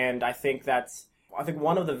 And I think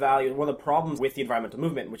one of the problems with the environmental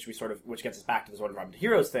movement, which gets us back to the sort of environmental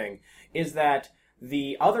heroes thing, is that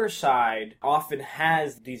the other side often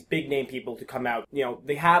has these big name people to come out.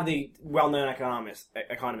 They have the well-known economists.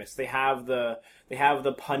 They have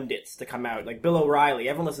the pundits to come out, like Bill O'Reilly.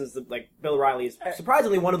 Everyone listens to Bill O'Reilly is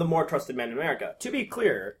surprisingly one of the more trusted men in America. To be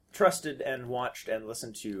clear, trusted and watched and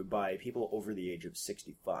listened to by people over the age of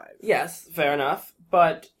 65. Yes, fair enough.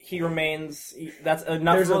 But he remains. That's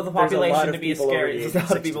enough of the population to be scary. There's a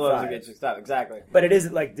lot of people over the age of 65. Exactly. But it is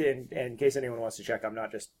in case anyone wants to check, I'm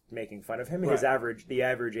not just making fun of him. Right. The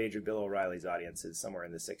average age of Bill O'Reilly's audience is somewhere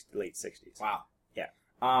in the late 60s. Wow. Yeah.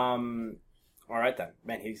 All right then.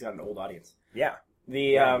 Man, he's got an old audience. Yeah.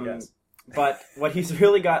 He does. But what he's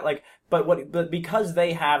really got, but because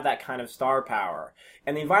they have that kind of star power,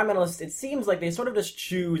 and the environmentalists, it seems like they sort of just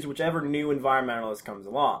choose whichever new environmentalist comes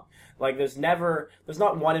along. Like, there's not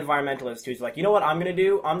one environmentalist who's like, you know what I'm going to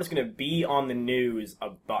do? I'm just going to be on the news a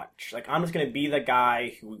bunch. Like, I'm just going to be the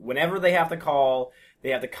guy who, whenever they have to call,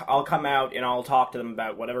 I'll come out and I'll talk to them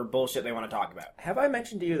about whatever bullshit they want to talk about. Have I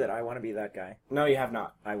mentioned to you that I want to be that guy? No, you have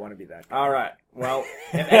not. I want to be that guy. All right. Well,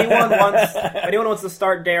 if anyone wants to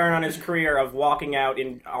start Darren on his career of walking out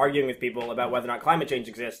and arguing with people about whether or not climate change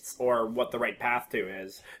exists or what the right path to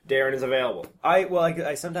is, Darren is available.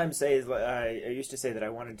 I sometimes say, I used to say that I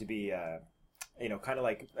wanted to be, kind of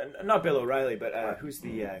like, not Bill O'Reilly, but who's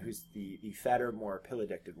the fatter, more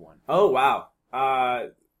pill-addicted one? Oh, wow.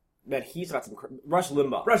 That he's got some... Rush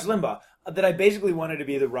Limbaugh. Rush Limbaugh. That I basically wanted to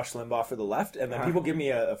be the Rush Limbaugh for the left, and then people give me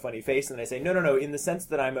a funny face, and I say, no, in the sense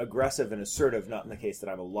that I'm aggressive and assertive, not in the case that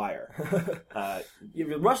I'm a liar.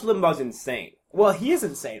 Rush Limbaugh's insane. Well, he is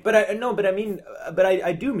insane. But I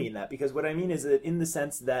do mean that, because what I mean is that in the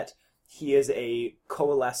sense that he is a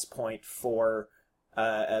coalesce point for...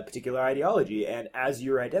 a particular ideology, and as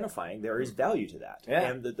you're identifying, there is value to that. Yeah.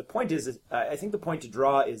 And the point is, I think the point to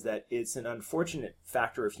draw is that it's an unfortunate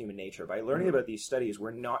factor of human nature. By learning about these studies,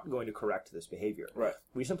 we're not going to correct this behavior. Right.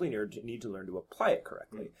 We simply need to learn to apply it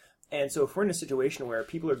correctly. And so if we're in a situation where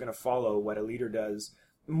people are going to follow what a leader does,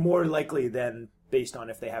 more likely than based on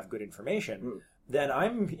if they have good information, then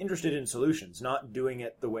I'm interested in solutions, not doing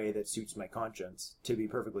it the way that suits my conscience, to be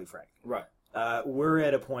perfectly frank. Right. We're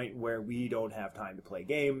at a point where we don't have time to play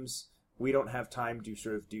games. We don't have time to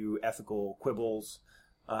sort of do ethical quibbles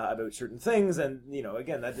about certain things. And,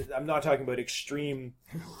 again, I'm not talking about extreme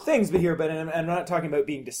things here, but I'm not talking about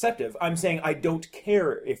being deceptive. I'm saying I don't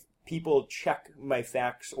care if people check my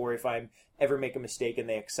facts or if I ever make a mistake and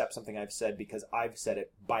they accept something I've said because I've said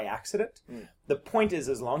it by accident. The point is,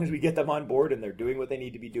 as long as we get them on board and they're doing what they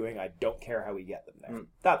need to be doing, I don't care how we get them there.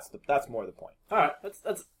 That's more the point. All right.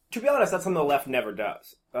 That's to be honest, that's something the left never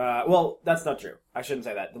does. Well, that's not true. I shouldn't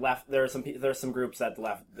say that. The left, there are some groups at the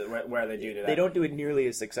left where they do that. They don't do it nearly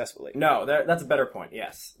as successfully. No, that's a better point.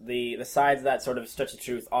 Yes, the sides that sort of stretch the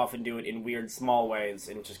truth often do it in weird, small ways,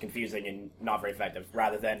 and which is confusing and not very effective.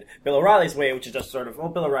 Rather than Bill O'Reilly's way, which is just sort of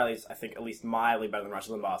Bill O'Reilly's, I think, at least mildly better than Rush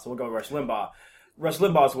Limbaugh. So we'll go with Rush Limbaugh. Rush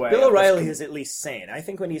Limbaugh's way. Bill O'Reilly is at least sane. I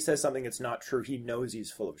think when he says something that's not true, he knows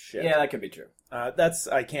he's full of shit. Yeah, that could be true. That's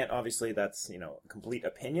complete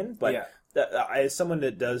opinion, but as someone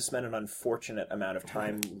that does spend an unfortunate amount of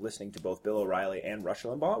time listening to both Bill O'Reilly and Rush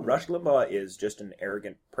Limbaugh, Rush Limbaugh is just an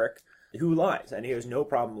arrogant prick who lies, and he has no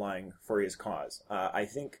problem lying for his cause. I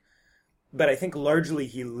think But I think largely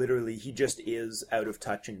he just is out of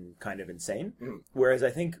touch and kind of insane. Mm-hmm. Whereas I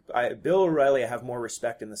think Bill O'Reilly, I have more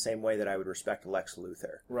respect in the same way that I would respect Lex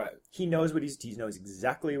Luthor. Right. He knows he knows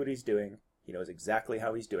exactly what he's doing. He knows exactly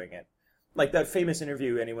how he's doing it. Like that famous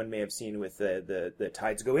interview anyone may have seen with the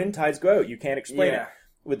tides go in, tides go out. You can't explain it.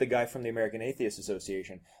 With the guy from the American Atheist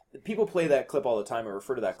Association. People play that clip all the time or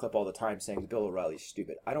refer to that clip all the time saying Bill O'Reilly's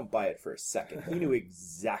stupid. I don't buy it for a second. He knew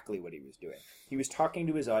exactly what he was doing. He was talking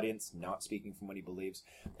to his audience, not speaking from what he believes.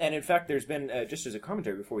 And in fact, there's been, just as a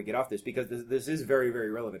commentary before we get off this, because this is very,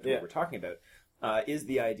 very relevant to what we're talking about, is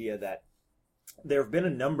the idea that there have been a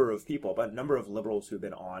number of people, a number of liberals who have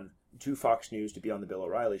been on to Fox News to be on the Bill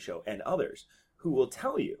O'Reilly show, and others who will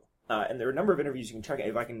tell you, and there are a number of interviews you can check out.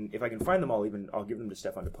 If I can find them, I'll give them to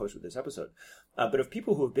Stefan to post with this episode. But of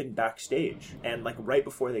people who have been backstage and like right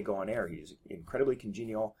before they go on air, he's incredibly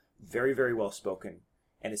congenial, very, very well spoken.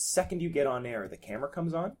 And the second you get on air, the camera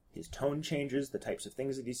comes on, his tone changes, the types of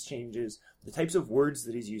things that he changes, the types of words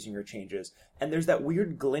that he's using or changes, and there's that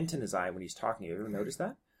weird glint in his eye when he's talking. Have you ever noticed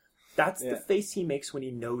that? That's the face he makes when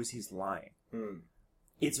he knows he's lying.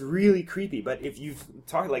 It's really creepy, but if you've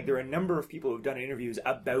talked, like, there are a number of people who've done interviews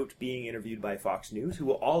about being interviewed by Fox News who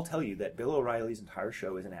will all tell you that Bill O'Reilly's entire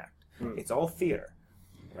show is an act. It's all theater,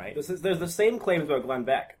 right? There's the same claims about Glenn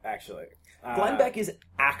Beck, actually. Glenn Beck is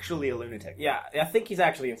actually a lunatic. Yeah, I think he's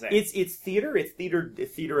actually insane. It's theater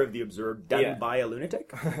of the absurd done by a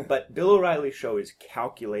lunatic, but Bill O'Reilly's show is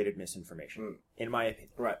calculated misinformation, in my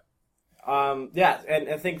opinion. Right. And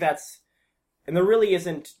I think that's... And there really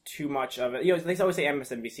isn't too much of it. You know, they always say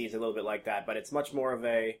MSNBC is a little bit like that, but it's much more of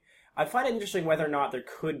a... I find it interesting whether or not there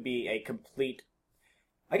could be a complete...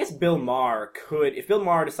 I guess Bill Maher could... If Bill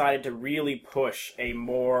Maher decided to really push a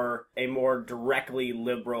more directly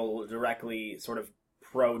liberal, directly sort of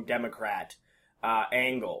pro-Democrat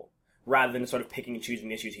angle, rather than sort of picking and choosing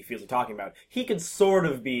the issues he feels like talking about, he could sort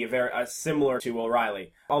of be very similar to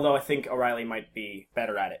O'Reilly. Although I think O'Reilly might be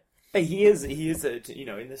better at it. He is,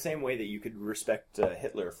 in the same way that you could respect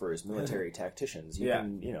Hitler for his military tacticians. You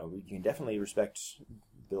can definitely respect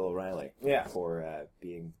Bill O'Reilly for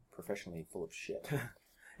being professionally full of shit.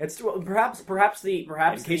 It's perhaps.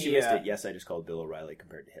 In case you missed it, yes, I just called Bill O'Reilly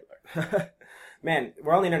compared to Hitler. Man,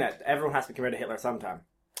 we're on the internet. Everyone has to be compared to Hitler sometime.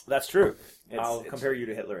 That's true. I'll compare you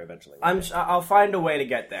to Hitler eventually. I'll find a way to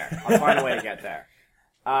get there.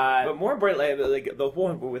 But more importantly, like the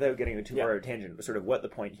whole, without getting into too far a tangent, sort of what the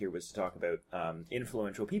point here was to talk about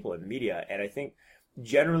influential people in the media, and I think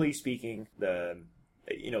generally speaking, the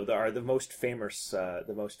most famous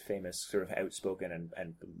sort of outspoken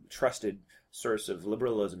and trusted source of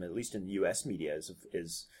liberalism, at least in the U.S. media,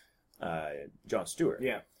 is Jon Stewart.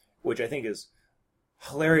 Yeah, which I think is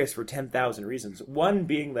hilarious for 10,000 reasons. One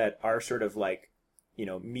being that our sort of like,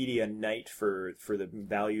 media knight for the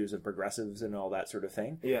values of progressives and all that sort of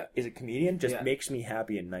thing. Yeah. Is a comedian just makes me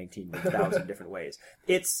happy in 19,000 different ways.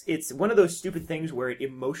 It's one of those stupid things where it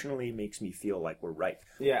emotionally makes me feel like we're right.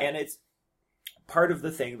 Yeah. And it's part of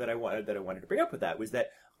the thing that I wanted to bring up with that was that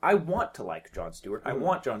I want to like Jon Stewart. I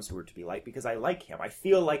want Jon Stewart to be liked because I like him. I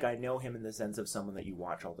feel like I know him in the sense of someone that you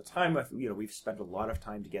watch all the time. We've spent a lot of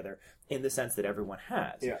time together in the sense that everyone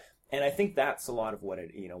has. Yeah. And I think that's a lot of what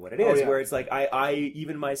it is, where it's like I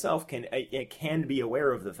even myself can be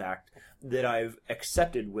aware of the fact that I've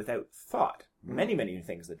accepted without thought many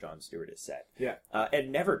things that Jon Stewart has said,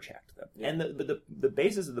 and never checked them. Yeah. And the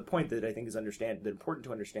basis of the point that I think is important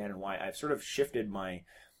to understand, and why I've sort of shifted my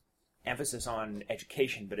emphasis on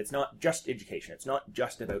education, but it's not just education. It's not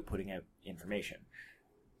just about putting out information.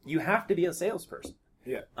 You have to be a salesperson,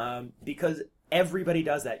 because everybody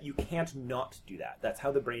does that. You can't not do that. That's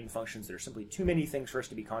how the brain functions. There's simply too many things for us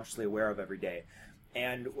to be consciously aware of every day.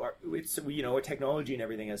 And it's, technology and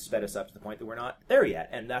everything has sped us up to the point that we're not there yet.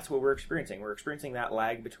 And that's what we're experiencing. We're experiencing that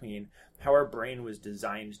lag between how our brain was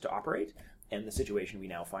designed to operate and the situation we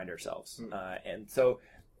now find ourselves. And so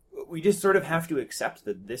we just sort of have to accept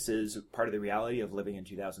that this is part of the reality of living in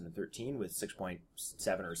 2013 with 6.7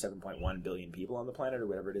 or 7.1 billion people on the planet, or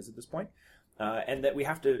whatever it is at this point. And that we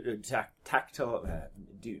have to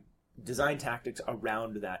design tactics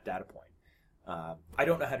around that data point. I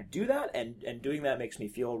don't know how to do that, and doing that makes me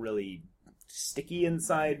feel really sticky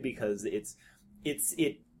inside because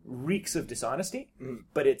it reeks of dishonesty.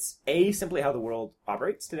 But it's A, simply how the world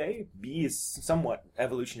operates today. B, is somewhat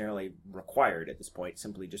evolutionarily required at this point,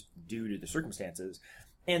 simply just due to the circumstances.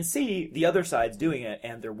 And C, the other side's doing it,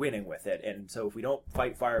 and they're winning with it. And so if we don't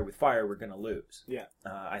fight fire with fire, we're going to lose. Yeah.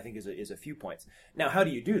 I think is a few points. Now, how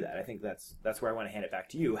do you do that? I think that's where I want to hand it back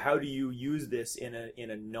to you. How do you use this in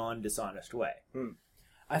a non-dishonest way?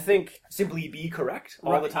 I think simply be correct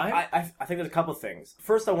all the time? I think there's a couple of things.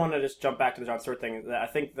 First, I want to just jump back to the Jon Stewart thing. That I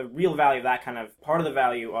think the real value of that part of the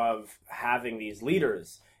value of having these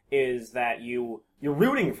leaders is that you're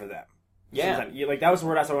rooting for them. Yeah. That was the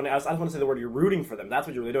word I want to say the word, you're rooting for them. That's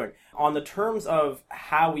what you're really doing. On the terms of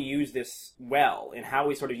how we use this well, and how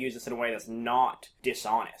we sort of use this in a way that's not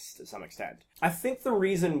dishonest to some extent. I think the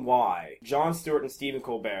reason why Jon Stewart and Stephen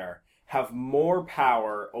Colbert have more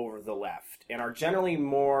power over the left, and are generally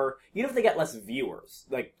more, even if they get less viewers,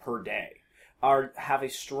 per day, have a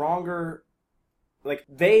stronger,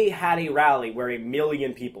 they had a rally where 1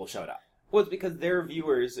 million people showed up. Well, it's because their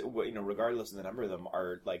viewers, regardless of the number of them,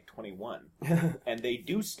 are 21, and they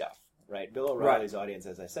do stuff, right? Bill O'Reilly's audience,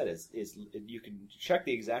 as I said, is you can check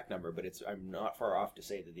the exact number, but I'm not far off to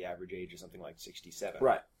say that the average age is something like 67.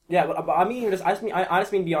 Right. Yeah, but I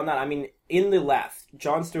just mean beyond that. I mean, in the left,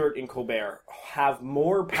 Jon Stewart and Colbert have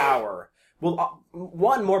more power. Well,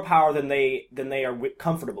 more power than they are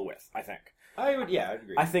comfortable with, I think. I would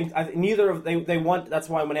agree. I think neither of they want. That's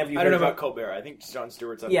why whenever you I don't know about Colbert. I think Jon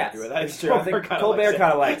Stewart's unhappy with that. It's true. I think Colbert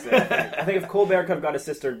kind of likes it. I think if Colbert could have got his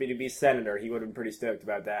sister to be senator, he would have been pretty stoked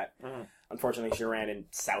about that. Mm. Unfortunately, she ran in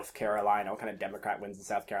South Carolina. What kind of Democrat wins in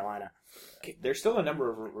South Carolina? There's still a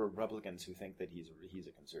number of Republicans who think that he's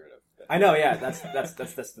a conservative. I know. Yeah, that's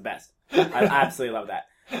the best. I absolutely love that.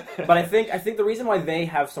 But I think the reason why they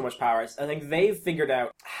have so much power is I think they've figured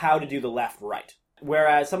out how to do the left right.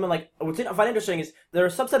 Whereas someone what I find interesting is there are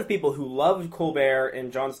a subset of people who love Colbert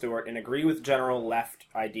and Jon Stewart and agree with general left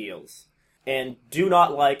ideals and do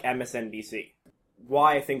not like MSNBC.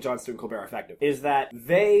 Why I think Jon Stewart and Colbert are effective is that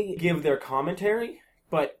they give their commentary,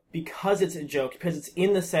 but because it's a joke, because it's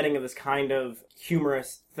in the setting of this kind of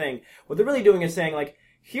humorous thing, what they're really doing is saying,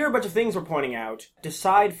 here are a bunch of things we're pointing out,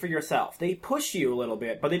 decide for yourself. They push you a little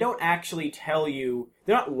bit, but they don't actually tell you,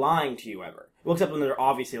 they're not lying to you ever. Well, except when they're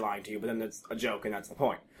obviously lying to you, but then that's a joke, and that's the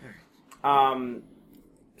point.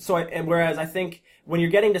 Whereas I think when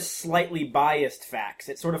you're getting to slightly biased facts,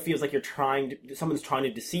 it sort of feels like someone's trying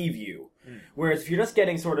to deceive you. Mm. Whereas if you're just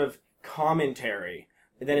getting sort of commentary,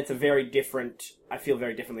 then it's I feel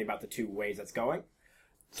very differently about the two ways that's going.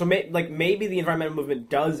 So maybe the environmental movement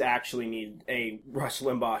does actually need a Rush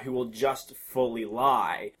Limbaugh who will just fully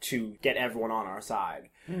lie to get everyone on our side.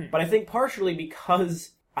 Mm. But I think partially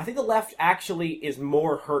because I think the left actually is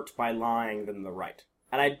more hurt by lying than the right.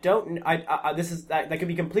 And I don't. That could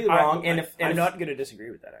be completely wrong. I'm not going to disagree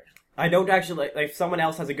with that. Actually, I don't actually. If someone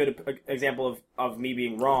else has a good example of me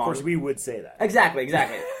being wrong, of course we would say that. Exactly.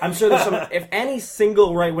 I'm sure there's some. If any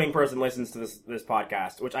single right wing person listens to this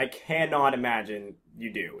podcast, which I cannot imagine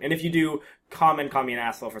you do, and if you do, call me an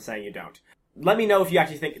asshole for saying you don't. Let me know if you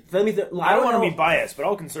actually think. I don't want to be biased, but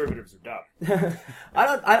all conservatives are dumb.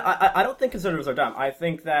 I don't think conservatives are dumb. I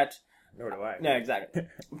think that. Nor do I. Yeah, exactly.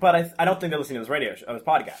 But I don't think they're listening to this radio show, this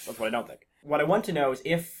podcast. That's what I don't think. What I want to know is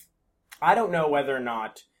I don't know whether or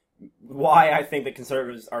not why I think that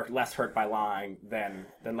conservatives are less hurt by lying than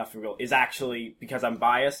left wing is actually because I'm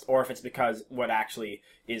biased, or if it's because what actually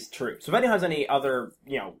is true. So if anyone has any other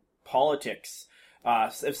politics.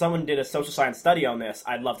 If someone did a social science study on this,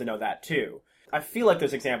 I'd love to know that too. I feel like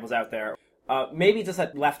there's examples out there. Maybe it's just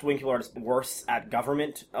that left-wing people are just worse at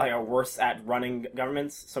government, or worse at running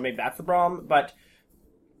governments, so maybe that's the problem, but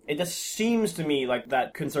it just seems to me like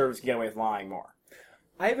that conservatives can get away with lying more.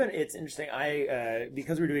 It's interesting.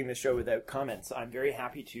 Because we're doing this show without comments, I'm very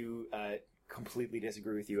happy to completely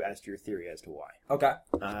disagree with you as to your theory as to why. Okay.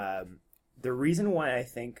 The reason why I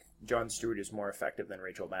think Jon Stewart is more effective than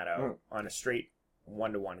Rachel Maddow on a straight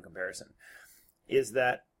one-to-one comparison is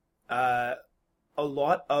that a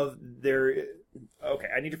lot of their... Okay,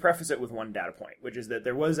 I need to preface it with one data point, which is that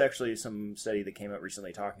there was actually some study that came out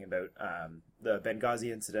recently talking about the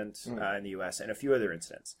Benghazi incident in the U.S. and a few other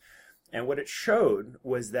incidents. And what it showed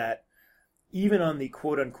was that even on the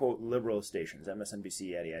quote-unquote liberal stations,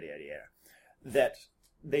 MSNBC, yada, yada, yada, yada, that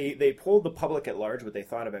they polled the public at large what they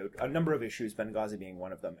thought about a number of issues, Benghazi being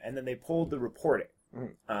one of them, and then they polled the reporting,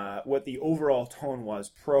 what the overall tone was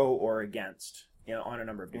pro or against on a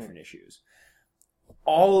number of different issues.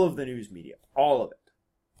 All of the news media, all of it,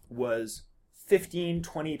 was 15,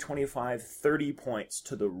 20, 25, 30 points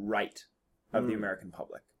to the right of the American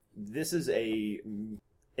public. This is a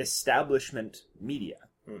establishment media.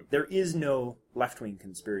 There is no left-wing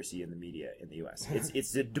conspiracy in the media in the U.S.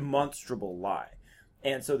 It's a demonstrable lie.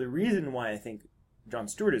 And so the reason why I think Jon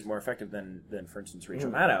Stewart is more effective than for instance,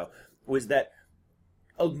 Rachel Maddow was that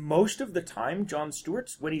most of the time, Jon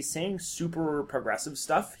Stewart's, when he's saying super progressive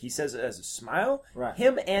stuff, he says it as a smile. Right.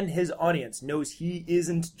 Him and his audience knows he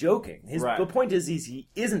isn't joking. The point is he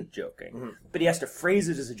isn't joking, but he has to phrase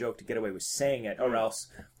it as a joke to get away with saying it, or else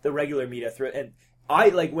the regular media throw it. And I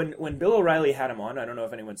like when Bill O'Reilly had him on. I don't know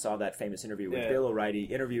if anyone saw that famous interview with Bill O'Reilly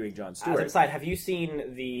interviewing Jon Stewart. As an aside, have you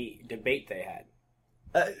seen the debate they had?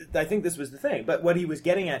 I think this was the thing. But what he was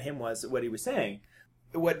getting at him was what he was saying.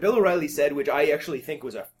 What Bill O'Reilly said, which I actually think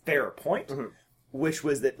was a fair point, which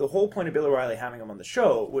was that the whole point of Bill O'Reilly having him on the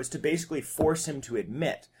show was to basically force him to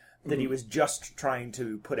admit that he was just trying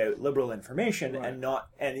to put out liberal information and not.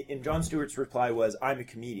 And in Jon Stewart's reply was, "I'm a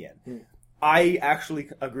comedian." I actually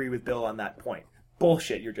agree with Bill on that point.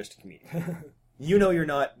 Bullshit, you're just a comedian. You know you're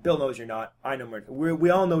not. Bill knows you're not. I know we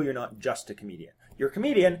all know you're not just a comedian. You're a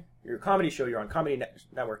comedian. You're a comedy show. You're on Comedy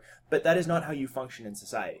Network. But that is not how you function in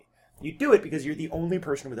society. You do it because you're the only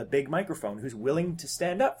person with a big microphone who's willing to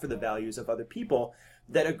stand up for the values of other people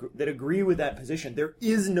that agree with that position. There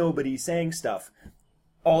is nobody saying stuff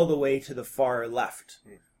all the way to the far left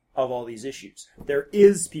of all these issues. There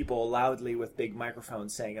is people loudly with big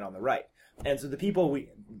microphones saying it on the right. And so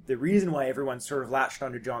the reason why everyone's sort of latched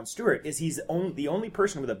onto Jon Stewart is he's the only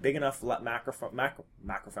person with a big enough microphone,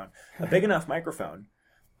 big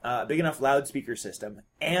enough loudspeaker system,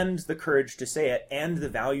 and the courage to say it, and the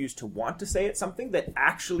values to want to say it, something that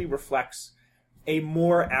actually reflects a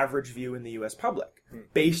more average view in the U.S. public,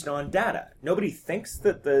 based on data. Nobody thinks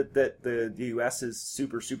that the U.S. is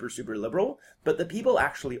super, super, super liberal, but the people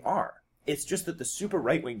actually are. It's just that the super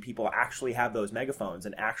right-wing people actually have those megaphones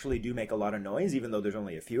and actually do make a lot of noise, even though there's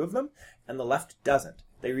only a few of them, and the left doesn't.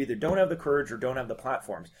 They either don't have the courage or don't have the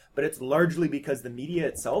platforms. But it's largely because the media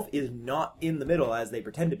itself is not in the middle as they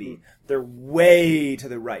pretend to be. They're way to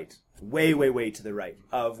the right. Way, way, way to the right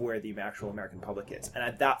of where the actual American public is.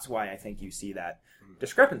 And that's why I think you see that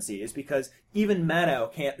discrepancy, is because even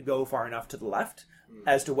Maddow can't go far enough to the left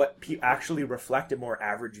as to what actually reflect a more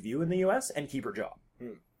average view in the U.S. and keep her job.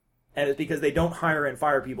 And it's because they don't hire and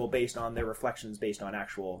fire people based on their reflections, based on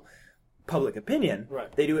actual public opinion.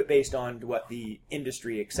 Right. They do it based on what the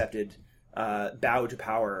industry accepted, bow to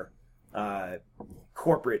power,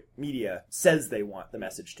 corporate media says they want the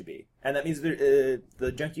message to be. And that means the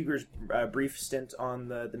Cenk Uygur's brief stint on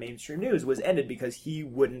the mainstream news was ended because he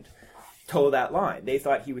wouldn't toe that line. They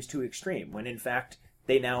thought he was too extreme, when in fact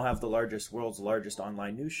they now have the world's largest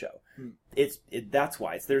online news show. That's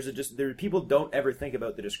why people don't ever think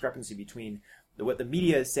about the discrepancy between what the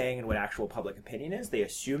media is saying and what actual public opinion is. They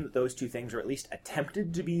assume that those two things are at least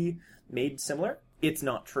attempted to be made similar. It's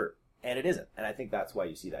not true. And it isn't. And I think that's why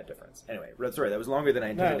you see that difference. Anyway, sorry, that was longer than I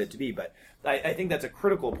intended it to be, but I think that's a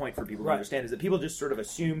critical point for people to understand, is that people just sort of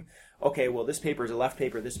assume, okay, well, this paper is a left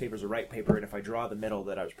paper, this paper is a right paper, and if I draw the middle,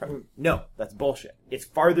 that I was... No, that's bullshit. It's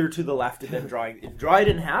farther to the left than draw it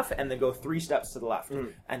in half and then go 3 steps to the left.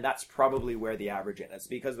 And that's probably where the average is. It's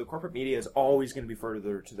because the corporate media is always going to be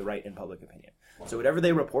further to the right in public opinion. So whatever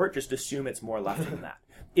they report, just assume it's more left than that.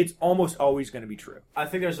 It's almost always going to be true. I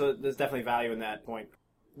think there's definitely value in that point.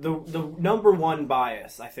 The number one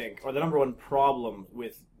bias, I think, or the number one problem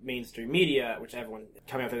with mainstream media, which everyone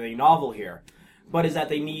coming out with a novel here, but is that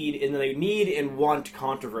they need and want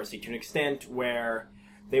controversy to an extent where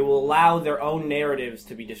they will allow their own narratives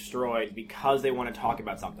to be destroyed because they want to talk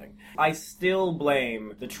about something. I still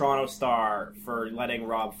blame the Toronto Star for letting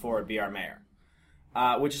Rob Ford be our mayor,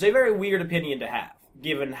 which is a very weird opinion to have,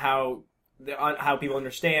 given how people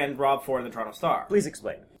understand Rob Ford and the Toronto Star. Please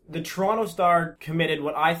explain. The Toronto Star committed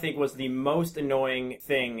what I think was the most annoying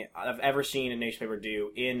thing I've ever seen a newspaper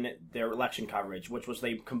do in their election coverage, which was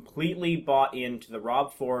they completely bought into the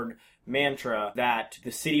Rob Ford mantra that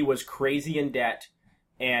the city was crazy in debt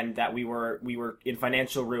and that we were in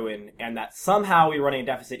financial ruin and that somehow we were running a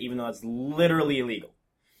deficit even though that's literally illegal.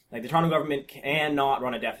 Like, the Toronto government cannot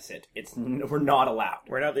run a deficit. We're not allowed.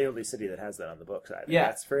 We're not the only city that has that on the books either. Yeah.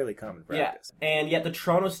 That's fairly common practice. Yeah. And yet the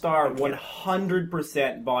Toronto Star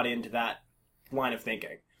 100% bought into that line of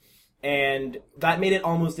thinking. And that made it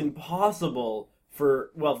almost impossible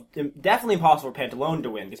definitely impossible for Pantalone to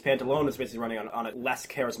win, because Pantalone was basically running on a less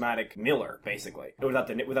charismatic Miller, basically, without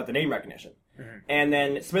the name recognition. Mm-hmm. And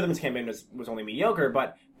then Smitherman's campaign was only mediocre,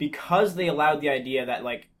 but because they allowed the idea that,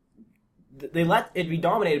 like, they let it be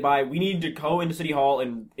dominated by, we need to go into City Hall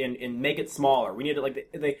and make it smaller. We need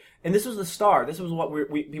to, and this was the Star. This was what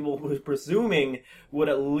people were presuming would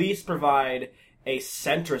at least provide a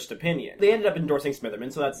centrist opinion. They ended up endorsing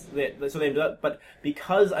Smitherman, so they ended up, but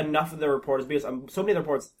because enough of the reporters, because so many of the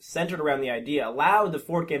reports centered around the idea, allowed the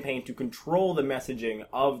Ford campaign to control the messaging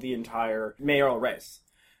of the entire mayoral race.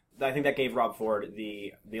 I think that gave Rob Ford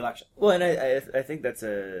the election. Well, and I think that's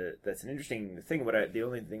an interesting thing. But the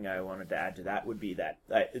only thing I wanted to add to that would be that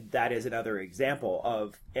that is another example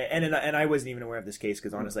of, and I wasn't even aware of this case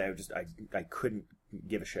because honestly I couldn't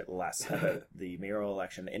give a shit less about the mayoral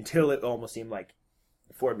election until it almost seemed like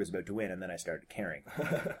Ford was about to win, and then I started caring.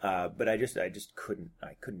 But I just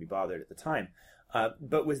couldn't be bothered at the time.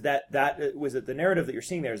 But was it the narrative that you're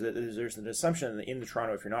seeing there is that there's an assumption in the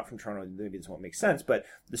Toronto, if you're not from Toronto, maybe this won't make sense, but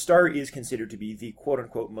the Star is considered to be the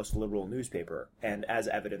quote-unquote most liberal newspaper, and as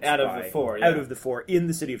evidenced out of the four in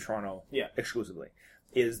the city of Toronto exclusively,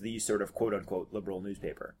 is the sort of quote-unquote liberal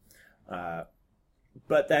newspaper.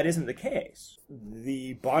 But that isn't the case.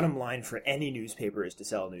 The bottom line for any newspaper is to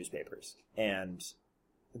sell newspapers, and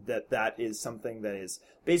that is something that is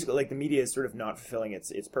basically like the media is sort of not fulfilling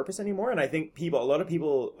its purpose anymore. And I think a lot of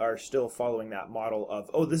people are still following that model of,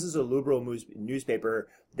 oh, this is a liberal newspaper.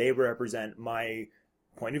 They represent my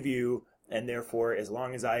point of view. And therefore, as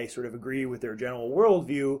long as I sort of agree with their general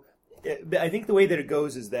worldview, I think the way that it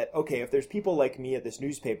goes is that, okay, if there's people like me at this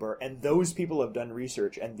newspaper and those people have done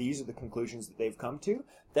research and these are the conclusions that they've come to,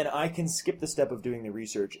 then I can skip the step of doing the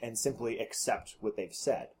research and simply accept what they've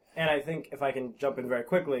said. And I think, if I can jump in very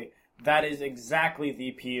quickly, that is exactly the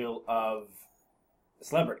appeal of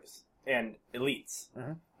celebrities and elites.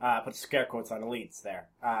 Put scare quotes on elites there.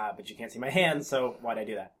 But you can't see my hands, so why'd I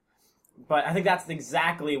do that? But I think that's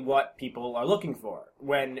exactly what people are looking for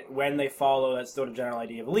when they follow that sort of general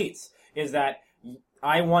idea of elites, is that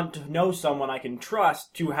I want to know someone I can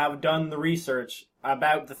trust to have done the research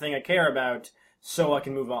about the thing I care about so I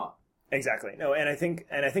can move on. Exactly. No, and I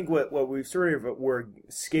think what we've sort of were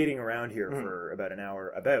skating around here for about an hour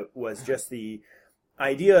about was just the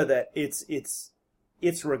idea that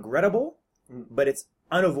it's regrettable, but it's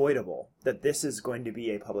unavoidable that this is going to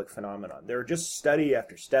be a public phenomenon. There are just study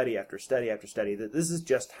after study after study after study that this is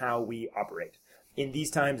just how we operate in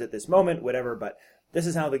these times at this moment, whatever, but this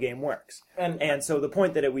is how the game works. And so the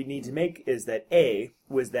point that we need to make is that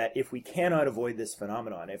was that if we cannot avoid this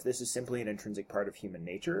phenomenon, if this is simply an intrinsic part of human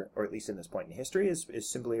nature, or at least in this point in history, is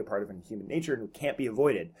simply a part of human nature and can't be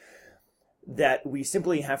avoided, that we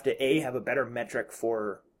simply have to have a better metric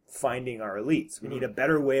for finding our elites. We need a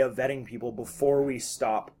better way of vetting people before we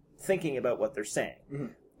stop thinking about what they're saying.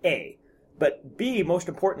 But B, most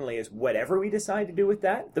importantly, is whatever we decide to do with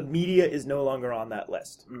that, the media is no longer on that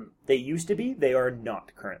list. They used to be, they are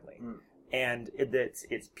not currently. And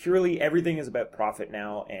it's purely, everything is about profit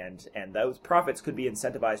now, and those profits could be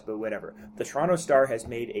incentivized by whatever. The Toronto Star has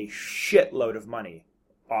made a shitload of money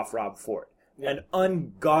off Rob Ford. An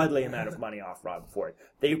ungodly amount of money off Rob Ford.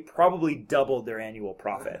 They probably doubled their annual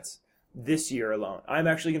profits this year alone. I'm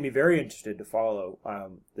actually going to be very interested to follow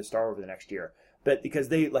the Star over the next year. But because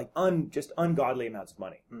they just ungodly amounts of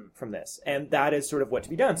money from this, and that is sort of what to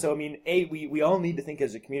be done. So I mean, we all need to think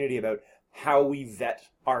as a community about how we vet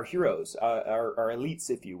our heroes, our elites,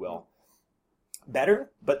 if you will, better.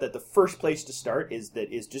 But that the first place to start is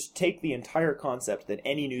just take the entire concept that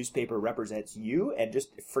any newspaper represents you and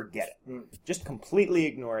just forget it, just completely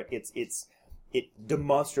ignore it. It's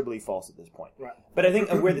demonstrably false at this point. Right. But I think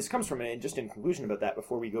where this comes from, and just in conclusion about that,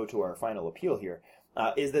 before we go to our final appeal here.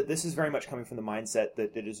 Is that this is very much coming from the mindset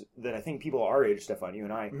that I think people our age, Stefan, you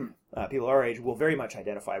and I, people our age will very much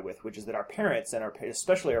identify with, which is that our parents, and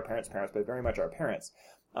especially our parents' parents, but very much our parents,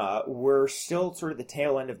 were still sort of the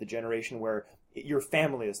tail end of the generation where your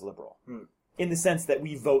family is liberal. In the sense that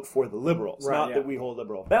we vote for the liberals, not that we hold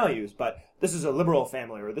liberal values, but this is a liberal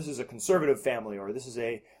family, or this is a conservative family, or this is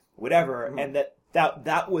a whatever, and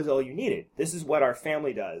that was all you needed. This is what our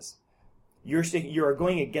family does. You're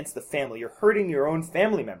going against the family. You're hurting your own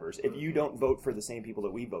family members if you don't vote for the same people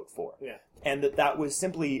that we vote for. Yeah. And that was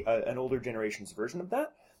simply an older generation's version of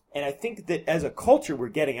that. And I think that as a culture, we're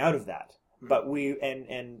getting out of that. But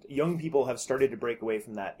and young people have started to break away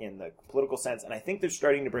from that in the political sense, and I think they're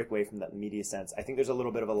starting to break away from that in the media sense. I think there's a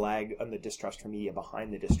little bit of a lag on the distrust for media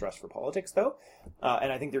behind the distrust for politics, though,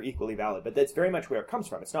 and I think they're equally valid. But that's very much where it comes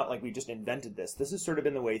from. It's not like we just invented this. This has sort of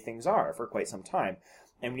been the way things are for quite some time,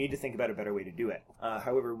 and we need to think about a better way to do it.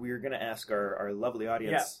 However, we're going to ask our lovely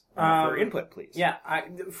audience for input, please. Yeah.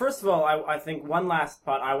 First of all, I think one last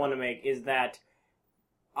thought I want to make is that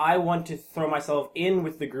I want to throw myself in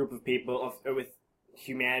with the group of people, with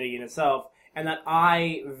humanity in itself, and that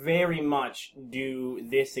I very much do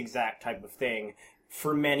this exact type of thing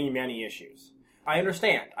for many, many issues. I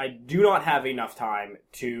understand. I do not have enough time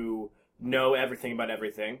to know everything about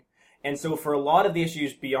everything, and so for a lot of the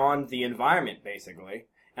issues beyond the environment, basically,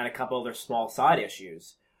 and a couple other small side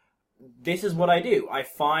issues, this is what I do. I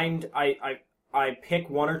find I pick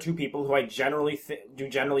one or two people who I generally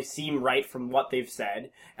seem right from what they've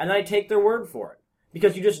said, and then I take their word for it.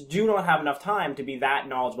 Because you just do not have enough time to be that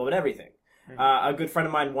knowledgeable about everything. A good friend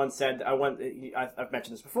of mine once said, I've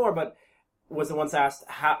mentioned this before, but was once asked,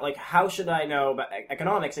 how should I know about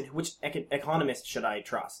economics and which economist should I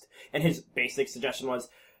trust? And his basic suggestion was,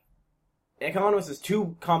 economics is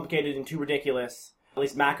too complicated and too ridiculous, at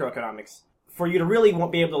least macroeconomics, for you to really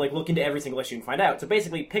won't be able to like look into every single issue and find out. So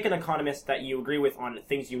basically, pick an economist that you agree with on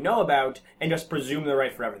things you know about, and just presume they're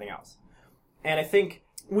right for everything else. And I think...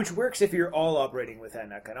 Which works if you're all operating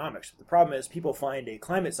within economics. The problem is people find a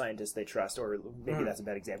climate scientist they trust, or maybe that's a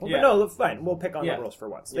bad example. Yeah. But no, fine. We'll pick on Yeah. liberals for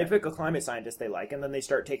once. Yeah. They pick a climate scientist they like, and then they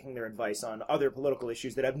start taking their advice on other political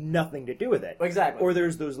issues that have nothing to do with it. Exactly. Or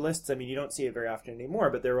there's those lists, I mean, you don't see it very often anymore,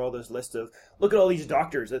 but there are all those lists of, look at all these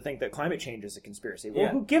doctors that think that climate change is a conspiracy. Well,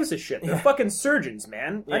 Yeah. who gives a shit? They're fucking surgeons,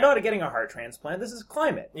 man. Yeah. I'm not getting a heart transplant. This is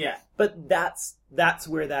climate. Yeah. But that's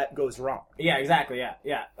where that goes wrong. Yeah, exactly.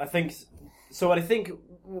 Yeah. I think so.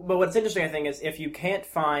 But what's interesting, I think, is if you can't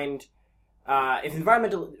find if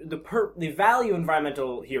the value of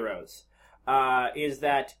environmental heroes is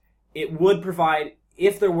that it would provide,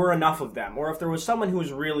 if there were enough of them, or if there was someone who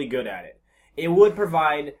was really good at it, it would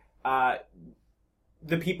provide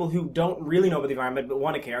the people who don't really know about the environment but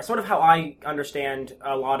want to care. Sort of how I understand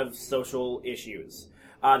a lot of social issues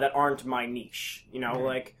that aren't my niche. You know,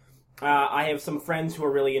 like I have some friends who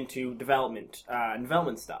are really into development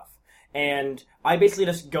stuff. And I basically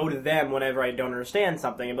just go to them whenever I don't understand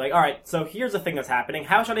something and be like, all right, so here's the thing that's happening.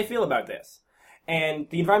 How should I feel about this? And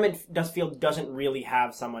the environment doesn't really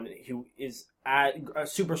have someone who is a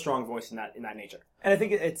super strong voice in that nature. And I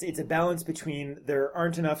think it's a balance between there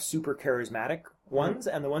aren't enough super charismatic ones,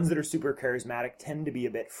 and the ones that are super charismatic tend to be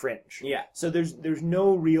a bit fringe. Yeah. So there's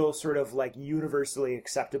no real sort of like universally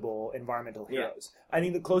acceptable environmental heroes. I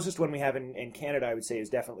think the closest one we have in Canada, I would say, is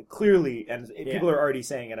definitely clearly, and people are already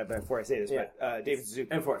saying it before I say this, but David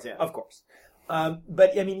Suzuki. Of course, yeah. Of course.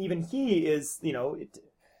 But I mean, even he is,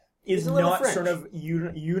 is not fringe. sort of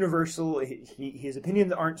universal. His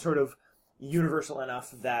opinions aren't sort of universal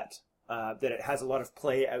enough that it has a lot of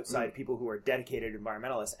play outside people who are dedicated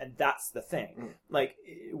environmentalists, and that's the thing. Like,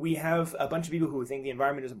 we have a bunch of people who think the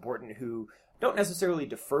environment is important, who don't necessarily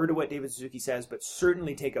defer to what David Suzuki says, but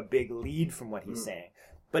certainly take a big lead from what he's saying.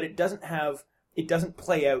 But it doesn't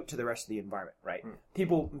play out to the rest of the environment, right?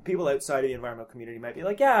 People outside of the environmental community might be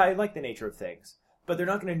like, yeah, I like the nature of things, but they're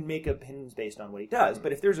not going to make opinions based on what he does.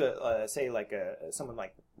 But if there's someone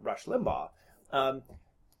like Rush Limbaugh,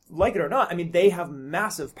 like it or not, I mean, they have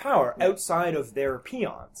massive power outside of their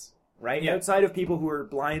peons, right? Yeah. Outside of people who are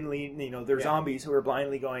blindly, they're zombies who are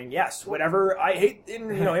blindly going, yes, whatever, I hate,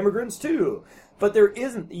 immigrants too. But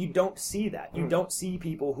you don't see that. You don't see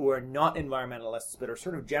people who are not environmentalists, but are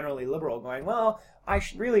sort of generally liberal going, well, I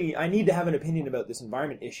need to have an opinion about this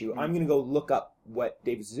environment issue. I'm going to go look up what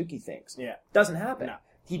David Suzuki thinks. Yeah. Doesn't happen. No.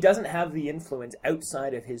 He doesn't have the influence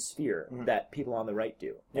outside of his sphere that people on the right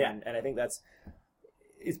do. Yeah. And I think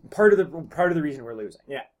it's part of the reason we're losing.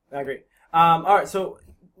 Yeah, I agree. All right, so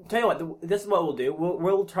tell you what, this is what we'll do.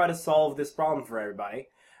 We'll try to solve this problem for everybody.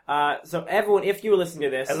 So everyone, if you were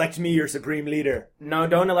listening to this, Elect me your supreme leader. No,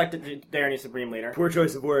 don't elect Darren your supreme leader. Poor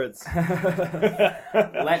choice of words. Let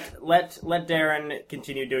Darren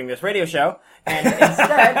continue doing this radio show, and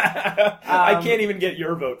instead, I can't even get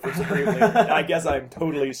your vote for supreme leader. I guess I'm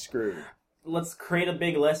totally screwed. Let's create a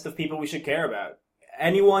big list of people we should care about.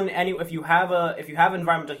 If you have an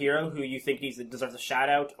environmental hero who you think deserves a shout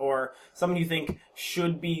out, or someone you think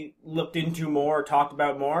should be looked into more, or talked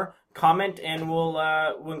about more, comment and we'll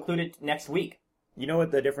include it next week. You know what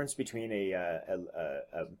the difference between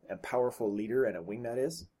a powerful leader and a wingnut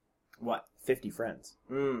is? What? 50 friends.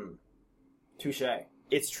 Touche.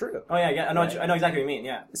 It's true. Oh yeah, I know exactly what you mean.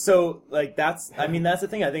 Yeah. So that's the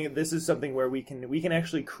thing. I think this is something where we can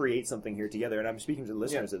actually create something here together. And I'm speaking to the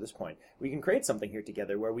listeners at this point. We can create something here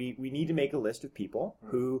together where we need to make a list of people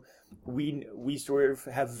who we sort of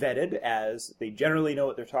have vetted as they generally know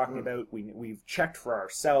what they're talking about. We've checked for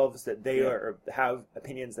ourselves that they have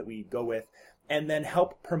opinions that we go with. And then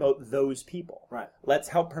help promote those people. Right. Let's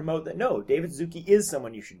help promote that. No, David Suzuki is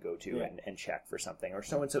someone you should go to and check for something, or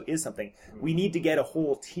so-and-so is something. We need to get a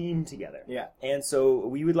whole team together. Yeah. And so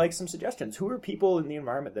we would like some suggestions. Who are people in the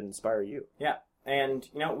environment that inspire you? Yeah. And,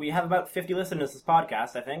 we have about 50 listeners to this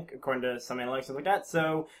podcast, I think, according to some analytics and like that.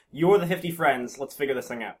 So you're the 50 friends. Let's figure this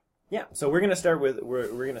thing out. Yeah, so we're gonna start with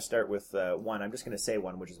one. I'm just gonna say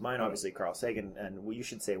one, which is mine, obviously, Carl Sagan, and you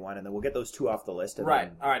should say one, and then we'll get those two off the list. And right.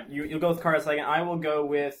 Then... All right. You'll go with Carl Sagan. I will go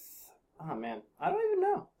with. Oh man, I don't even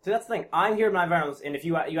know. See, that's the thing. I'm here at my environment, and if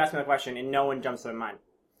you ask me a question, and no one jumps to my mind.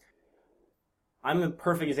 I'm a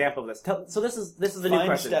perfect example of this. So this is the new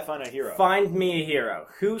question. Find Stefan a hero. Find me a hero.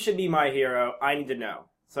 Who should be my hero? I need to know.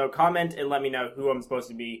 So comment and let me know who I'm supposed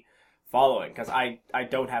to be following, because I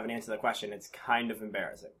don't have an answer to the question. It's kind of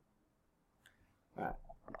embarrassing.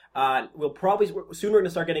 We'll probably soon we're going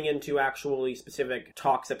to start getting into actually specific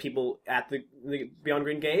talks that people at the Beyond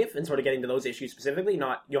Green gave, and sort of getting to those issues specifically.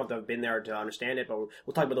 Not you don't have to have been there to understand it, but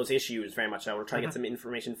we'll talk about those issues very much. So we'll try to get some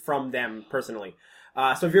information from them personally.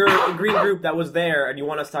 So if you're a green group that was there and you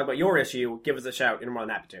want us to talk about your issue, give us a shout, and we're more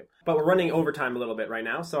than happy to. But we're running overtime a little bit right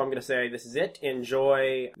now, so I'm going to say this is it.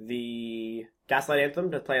 Enjoy the Gaslight Anthem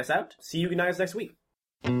to play us out. See you guys next week.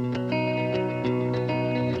 You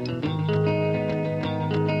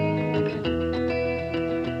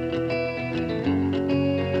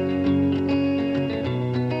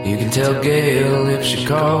can tell Gail if she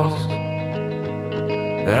calls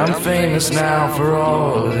that I'm famous now for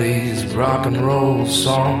all of these rock and roll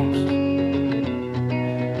songs.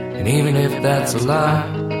 And even if that's a lie,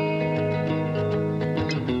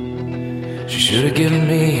 she should have given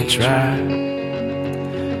me a try.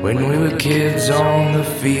 When we were kids on the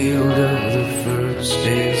field of the first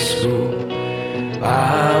day of school,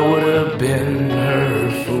 I would have been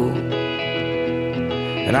her fool,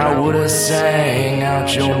 and I would have sang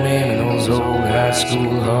out your name in those old high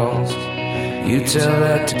school halls. You tell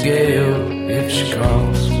that to Gail if she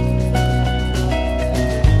calls.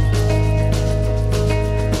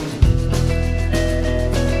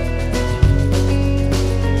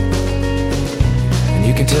 And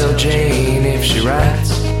you can tell Jane if she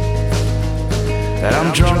writes that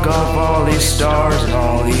I'm drunk off all these stars and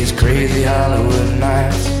all these crazy Hollywood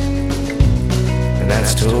nights, and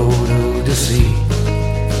that's total deceit.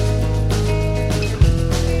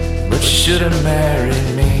 But she should have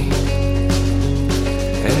married me,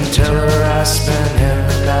 and tell her I spent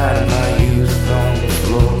every night of my youth on the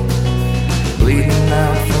floor, bleeding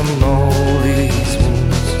out from all these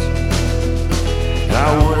wounds. And I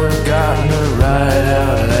would have gotten her right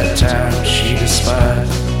out of that town she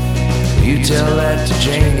despised. You tell that to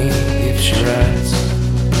Janie if she writes.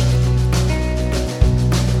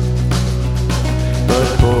 But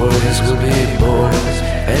boys will be boys,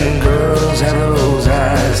 and girls have those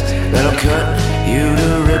eyes that'll cut you to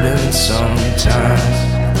ribbons sometimes.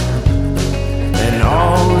 And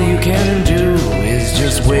all you can do is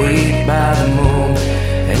just wait by the moon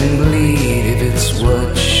and bleed if it's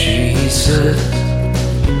what she said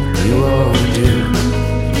you ought to do.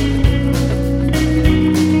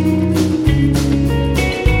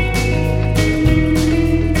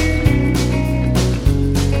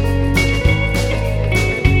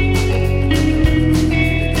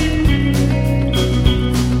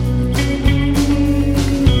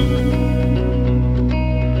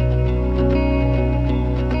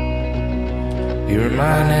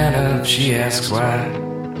 She asks why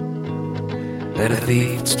that a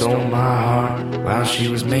thief stole my heart while she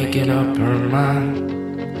was making up her mind.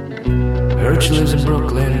 Heard she lives in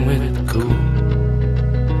Brooklyn with the cool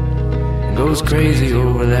and goes crazy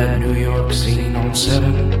over that New York scene on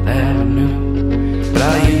 7th Avenue. But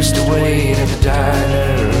I used to wait at the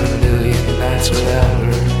diner a million nights without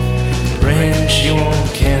her, praying she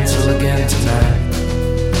won't cancel again tonight.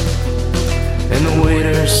 And the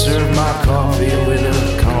waiter served my coffee with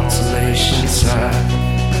a consolation sigh.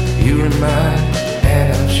 You remind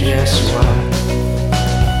Anna, she asks why.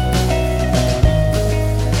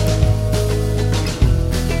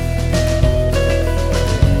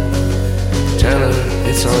 Tell her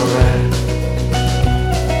it's alright.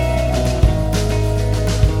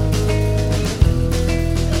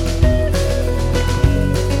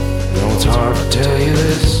 No, it's hard to tell you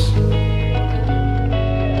this.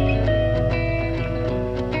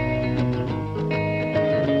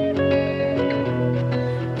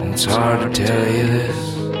 It's hard to tell you this.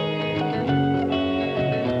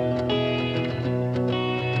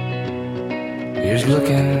 Here's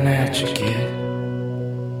looking at you, kid.